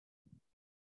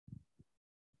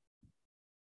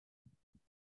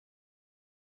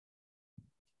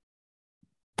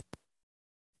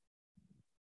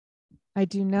 I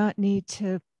do not need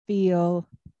to feel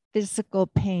physical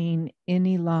pain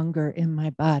any longer in my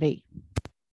body.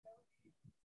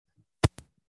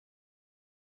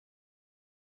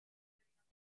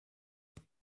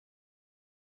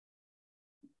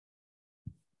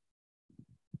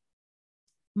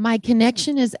 My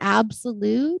connection is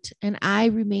absolute, and I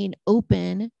remain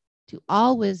open to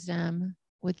all wisdom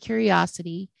with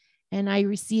curiosity, and I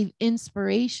receive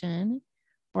inspiration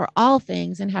for all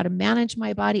things and how to manage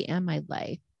my body and my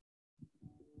life.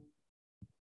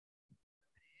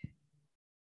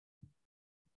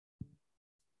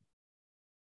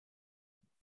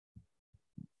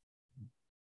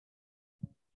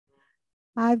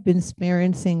 I've been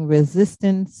experiencing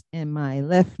resistance in my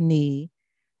left knee.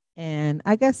 And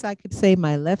I guess I could say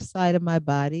my left side of my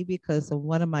body because of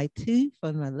one of my teeth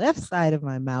on the left side of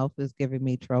my mouth is giving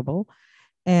me trouble.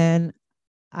 And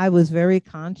I was very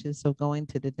conscious of going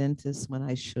to the dentist when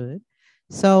I should.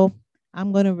 So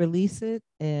I'm going to release it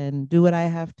and do what I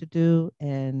have to do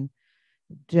and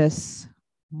just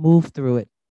move through it.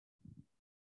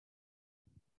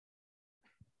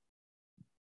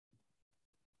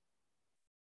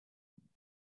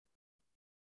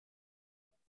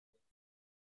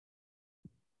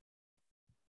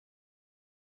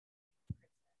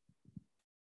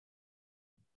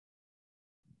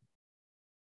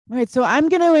 All right, so I'm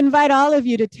going to invite all of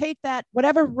you to take that,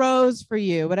 whatever rose for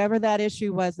you, whatever that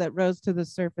issue was that rose to the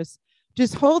surface,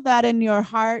 just hold that in your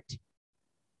heart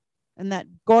and that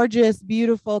gorgeous,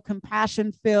 beautiful,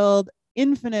 compassion-filled,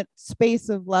 infinite space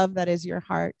of love that is your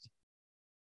heart.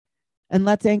 And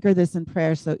let's anchor this in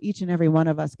prayer so each and every one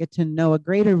of us get to know a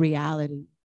greater reality.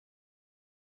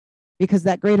 Because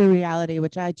that greater reality,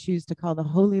 which I choose to call the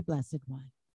Holy Blessed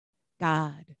One,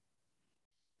 God,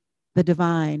 the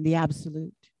divine, the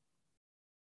absolute,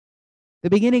 the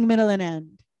beginning, middle, and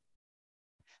end,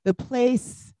 the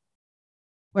place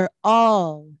where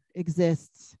all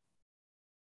exists,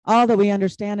 all that we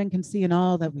understand and can see and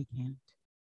all that we can't,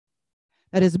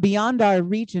 that is beyond our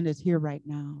reach and is here right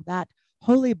now, that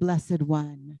Holy Blessed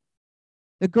One,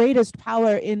 the greatest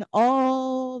power in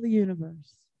all the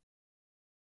universe,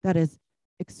 that is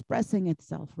expressing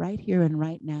itself right here and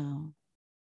right now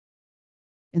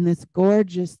in this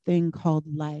gorgeous thing called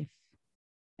life,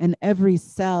 in every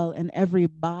cell, in every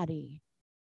body,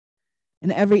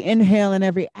 in every inhale and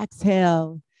every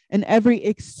exhale, in every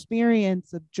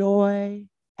experience of joy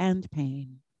and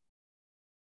pain.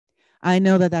 I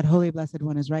know that that Holy Blessed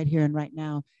One is right here and right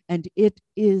now, and it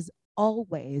is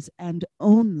always and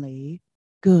only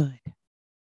good.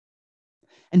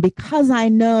 And because I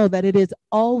know that it is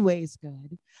always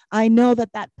good, I know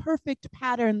that that perfect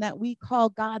pattern that we call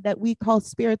God, that we call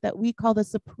Spirit, that we call the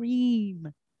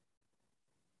Supreme,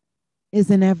 is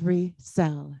in every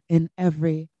cell, in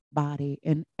every body,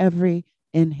 in every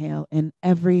inhale, in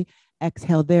every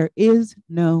exhale. There is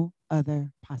no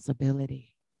other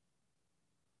possibility.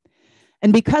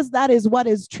 And because that is what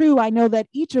is true, I know that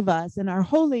each of us in our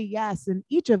holy yes, and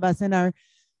each of us in our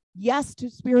yes to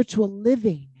spiritual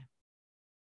living,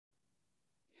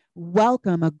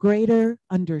 welcome a greater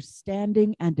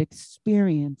understanding and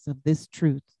experience of this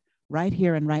truth right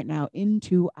here and right now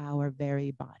into our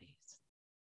very bodies.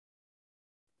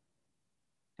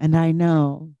 And I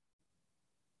know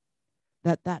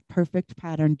that that perfect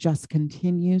pattern just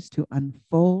continues to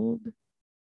unfold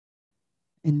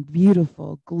in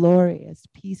beautiful, glorious,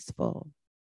 peaceful,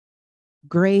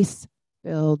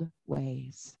 grace-filled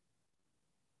ways.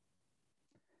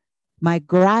 My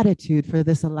gratitude for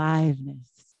this aliveness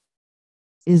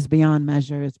is beyond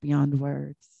measure, is beyond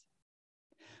words.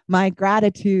 My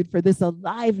gratitude for this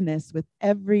aliveness with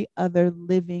every other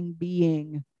living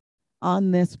being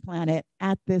on this planet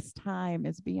at this time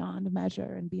is beyond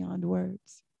measure and beyond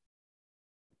words.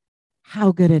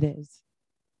 How good it is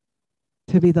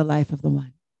to be the life of the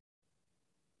one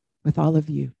with all of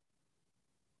you.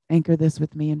 Anchor this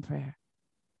with me in prayer.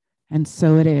 And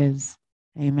so it is.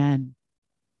 Amen.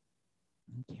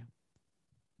 Thank you.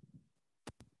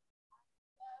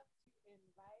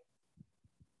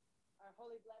 Our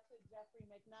holy blessed Jeffrey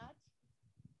McNutt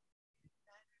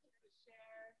to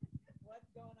share what's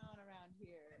going on around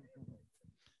here.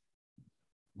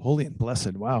 Holy and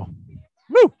blessed. Wow.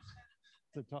 Woo!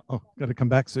 Oh, got to come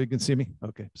back so you can see me.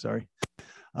 Okay, sorry.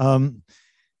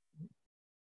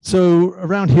 So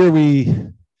around here, we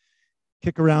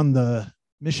kick around the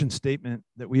mission statement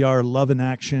that we are love in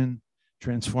action,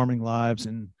 transforming lives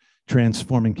and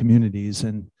transforming communities.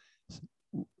 And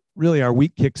really our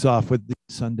week kicks off with the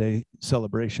Sunday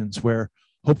celebrations where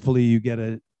hopefully you get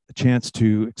a chance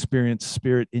to experience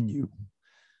spirit in you.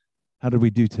 How did we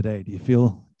do today? Do you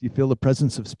feel the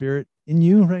presence of spirit in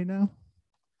you right now?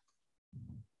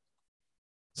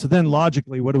 So then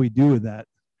logically, what do we do with that?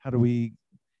 How do we,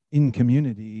 in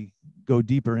community, go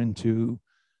deeper into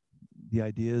the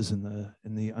ideas and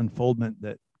the unfoldment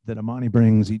that Amani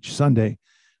brings each Sunday?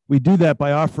 We do that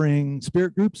by offering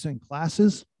spirit groups and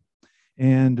classes.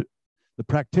 And the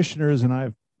practitioners and I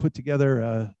have put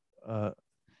together a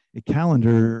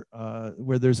calendar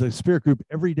where there's a spirit group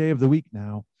every day of the week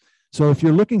now. So if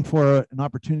you're looking for an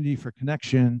opportunity for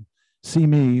connection, see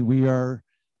me. We are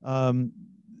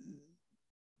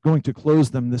going to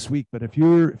close them this week. But if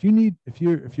you're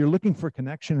looking for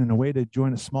connection and a way to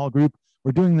join a small group,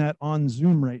 we're doing that on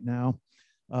Zoom right now,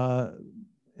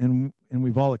 and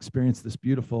we've all experienced this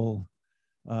beautiful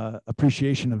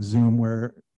appreciation of Zoom,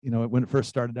 where when it first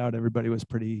started out, everybody was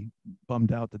pretty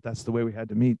bummed out that that's the way we had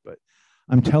to meet. But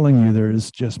I'm telling you, there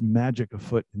is just magic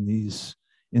afoot in these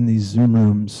Zoom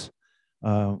rooms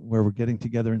where we're getting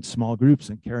together in small groups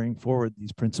and carrying forward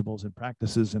these principles and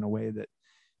practices in a way that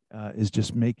is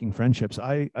just making friendships.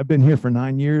 I've been here for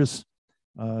 9 years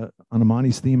on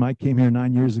Amani's theme. I came here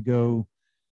 9 years ago,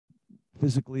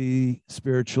 physically,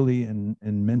 spiritually, and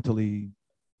mentally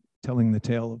telling the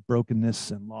tale of brokenness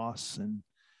and loss. And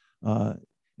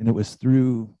it was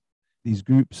through these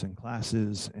groups and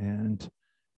classes and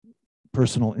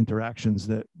personal interactions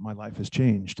that my life has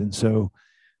changed. And so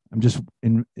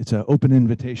it's an open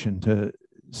invitation to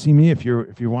see me. If you're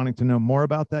wanting to know more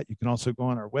about that, you can also go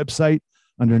on our website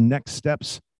under next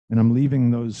steps, and I'm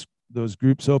leaving those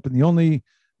groups open. The only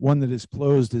one that is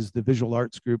closed is the visual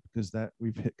arts group, because that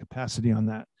we've hit capacity on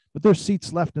that. But there's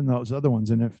seats left in those other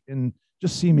ones, and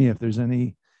just see me if there's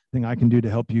anything I can do to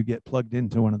help you get plugged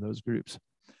into one of those groups.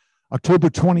 October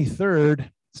 23rd,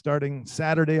 starting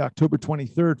Saturday, October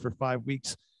 23rd for 5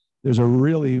 weeks, there's a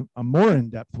more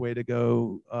in-depth way to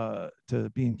go to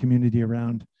be in community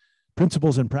around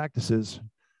principles and practices.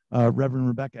 Reverend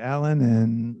Rebecca Allen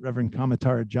and Reverend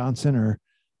Kamatara Johnson are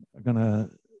going to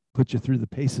put you through the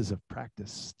paces of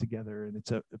practice together. And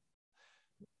it's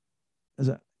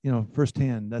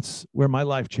firsthand, that's where my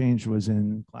life changed, was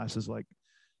in classes like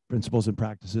principles and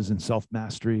practices and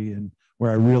self-mastery, and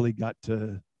where I really got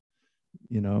to,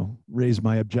 raise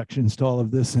my objections to all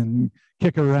of this and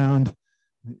kick around,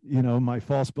 my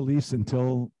false beliefs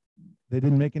until they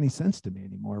didn't make any sense to me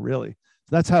anymore, really.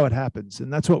 So that's how it happens.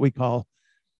 And that's what we call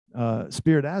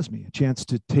Spirit as Me, a chance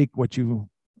to take what you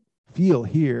feel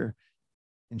here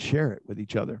and share it with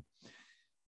each other.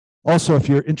 Also, if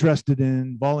you're interested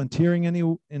in volunteering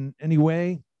in any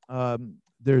way,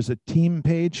 there's a team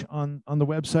page on the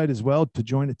website as well to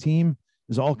join a team.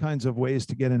 There's all kinds of ways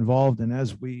to get involved. And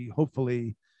as we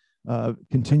hopefully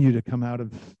continue to come out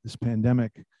of this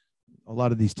pandemic, a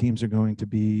lot of these teams are going to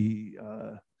be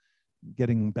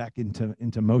getting back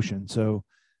into motion. So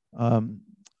I'm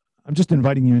just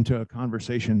inviting you into a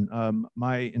conversation.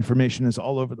 My information is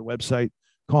all over the website.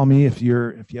 Call me if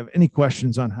you have any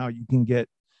questions on how you can get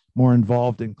more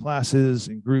involved in classes,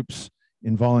 in groups,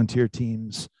 in volunteer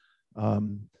teams.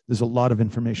 There's a lot of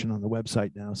information on the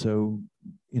website now, so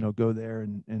go there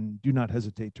and do not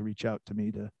hesitate to reach out to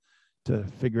me to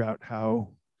figure out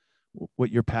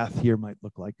what your path here might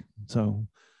look like. So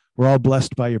we're all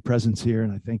blessed by your presence here,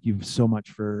 and I thank you so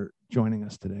much for joining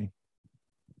us today.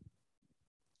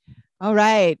 All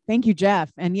right. Thank you,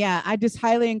 Jeff. And yeah, I just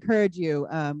highly encourage you.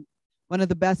 One of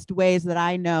the best ways that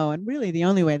I know, and really the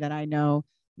only way that I know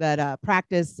that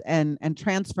practice and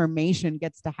transformation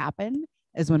gets to happen,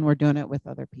 is when we're doing it with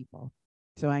other people.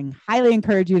 So I highly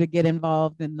encourage you to get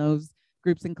involved in those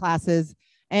groups and classes.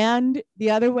 And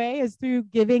the other way is through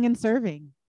giving and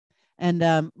serving.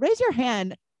 And raise your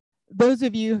hand. those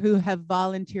of you who have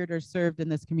volunteered or served in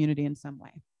this community in some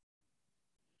way.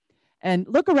 And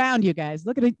look around, you guys.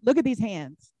 Look at these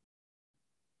hands.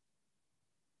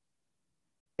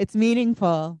 It's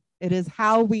meaningful. It is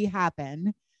how we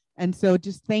happen. And so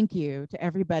just thank you to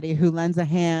everybody who lends a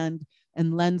hand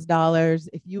and lends dollars.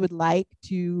 If you would like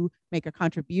to make a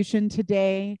contribution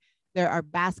today, there are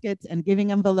baskets and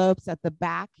giving envelopes at the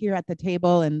back here at the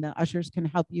table, and the ushers can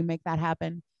help you make that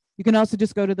happen. You can also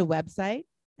just go to the website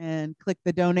and click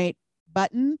the donate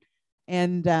button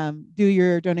and do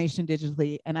your donation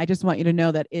digitally. And I just want you to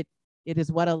know that it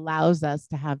is what allows us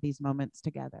to have these moments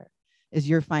together, is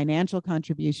your financial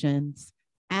contributions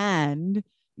and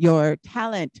your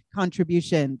talent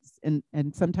contributions.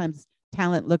 And sometimes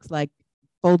talent looks like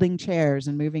folding chairs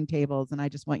and moving tables. And I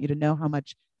just want you to know how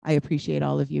much I appreciate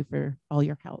all of you for all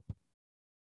your help.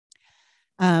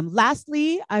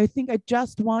 Lastly, I think I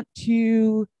just want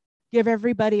to give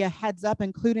everybody a heads up,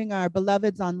 including our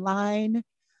beloveds online.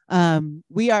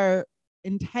 We are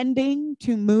intending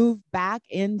to move back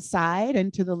inside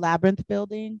into the Labyrinth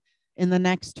building in the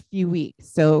next few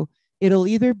weeks. So it'll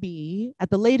either be,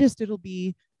 at the latest, it'll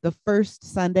be the first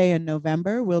Sunday in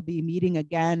November. We'll be meeting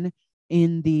again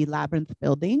in the Labyrinth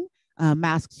building.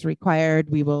 Masks required.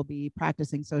 We will be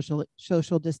practicing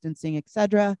social distancing,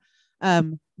 etc.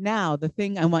 Now, the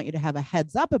thing I want you to have a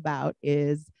heads up about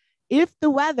is if the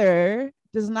weather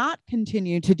does not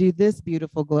continue to do this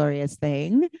beautiful, glorious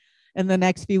thing in the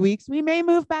next few weeks, we may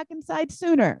move back inside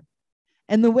sooner.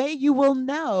 And the way you will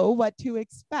know what to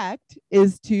expect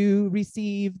is to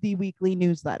receive the weekly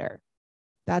newsletter.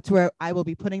 That's where I will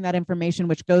be putting that information,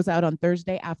 which goes out on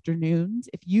Thursday afternoons.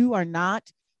 If you are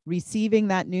not receiving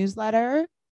that newsletter,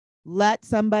 let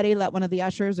one of the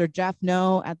ushers or Jeff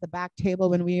know at the back table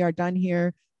when we are done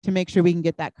here to make sure we can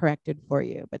get that corrected for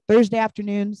you. But Thursday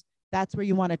afternoons, that's where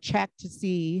you want to check to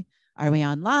see, are we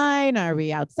online? Are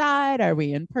we outside? Are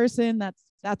we in person?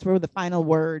 That's where the final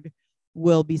word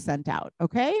will be sent out.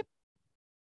 Okay.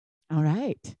 All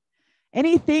right.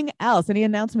 Anything else? Any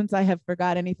announcements I have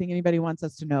forgot? Anything anybody wants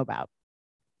us to know about?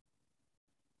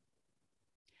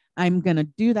 I'm going to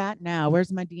do that now.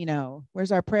 Where's my Dino?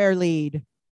 Where's our prayer lead?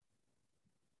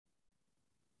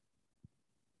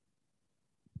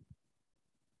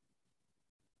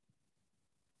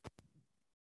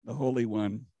 The Holy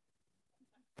One.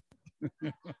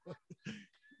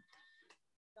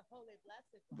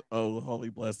 Oh, the Holy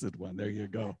Blessed One. There you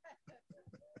go.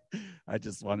 I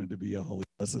just wanted to be a Holy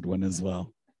Blessed One as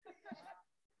well.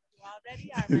 You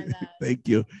already are, my love. Thank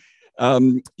you.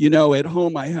 You know, at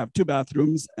home I have 2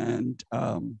 bathrooms, and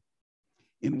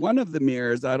in one of the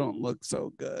mirrors I don't look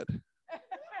so good.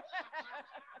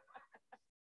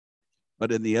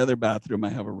 But in the other bathroom I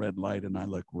have a red light and I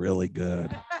look really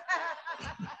good.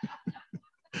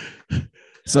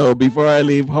 So before I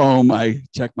leave home, I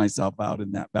check myself out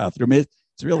in that bathroom.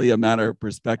 It's really a matter of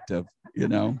perspective, you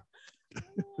know.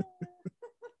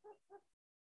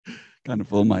 Kind of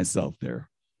fool myself there.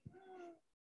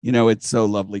 You know, it's so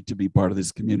lovely to be part of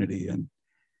this community and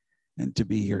to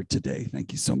be here today.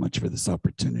 Thank you so much for this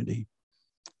opportunity.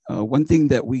 One thing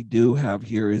that we do have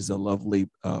here is a lovely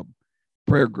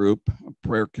prayer group, a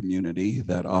prayer community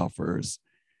that offers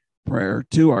prayer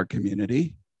to our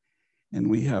community. And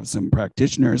we have some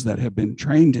practitioners that have been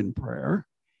trained in prayer,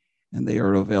 and they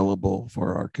are available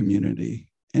for our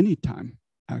community anytime,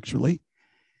 actually.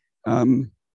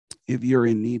 If you're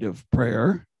in need of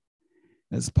prayer,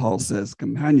 as Paul says,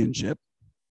 companionship,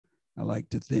 I like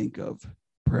to think of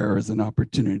prayer as an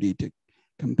opportunity to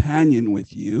companion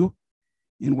with you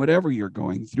in whatever you're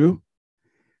going through.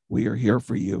 We are here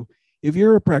for you. If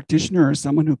you're a practitioner or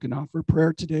someone who can offer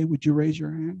prayer today, would you raise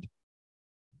your hand?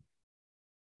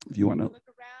 If you want to look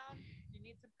around, you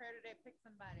need some prayer today, pick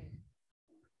somebody.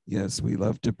 Yes, we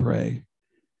love to pray.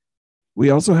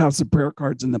 We also have some prayer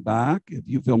cards in the back. If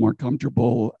you feel more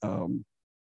comfortable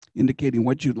indicating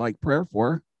what you'd like prayer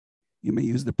for, you may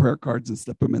use the prayer cards and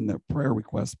slip them in the prayer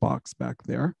request box back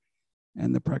there.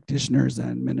 And the practitioners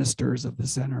and ministers of the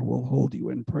center will hold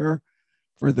you in prayer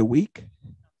for the week.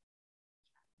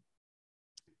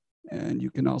 And you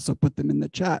can also put them in the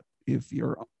chat if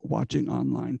you're watching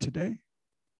online today.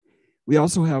 We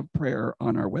also have prayer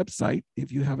on our website.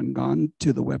 If you haven't gone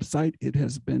to the website, it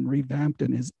has been revamped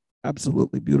and is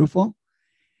absolutely beautiful.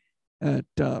 At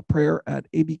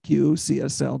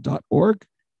prayer@abqcsl.org.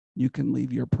 You can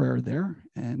leave your prayer there,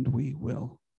 and we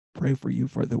will pray for you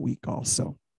for the week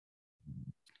also.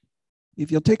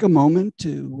 If you'll take a moment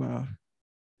to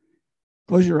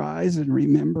close your eyes and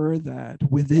remember that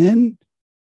within,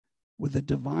 with the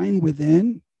divine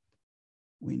within,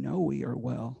 we know we are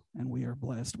well and we are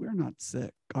blessed. We're not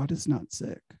sick. God is not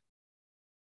sick.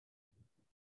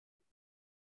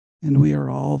 And we are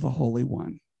all the Holy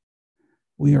One.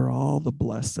 We are all the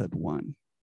Blessed One.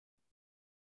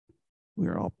 We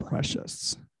are all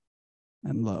precious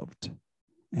and loved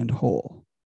and whole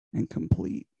and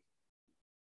complete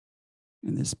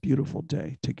in this beautiful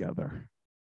day together.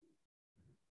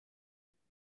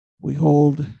 We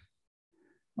hold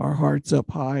our hearts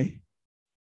up high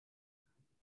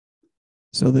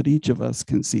so that each of us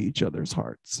can see each other's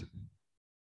hearts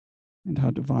and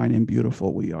how divine and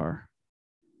beautiful we are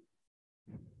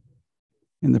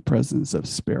in the presence of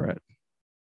Spirit.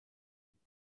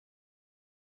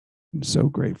 I'm so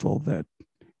grateful that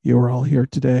you are all here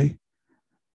today,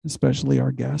 especially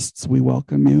our guests. We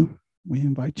welcome you. We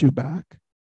invite you back.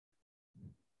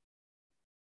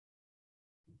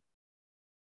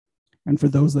 And for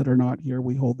those that are not here,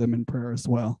 we hold them in prayer as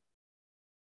well.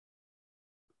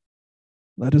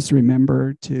 Let us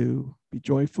remember to be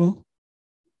joyful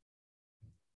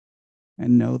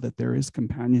and know that there is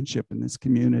companionship in this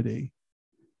community.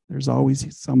 There's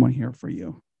always someone here for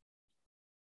you.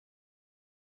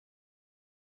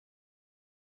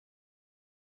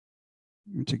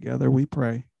 And together we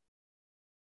pray.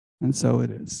 And so it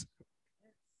is.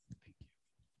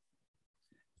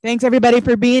 Thanks, everybody,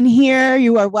 for being here.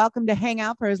 You are welcome to hang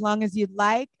out for as long as you'd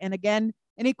like. And again,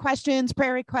 any questions,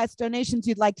 prayer requests, donations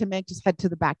you'd like to make, just head to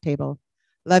the back table.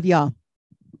 Love y'all.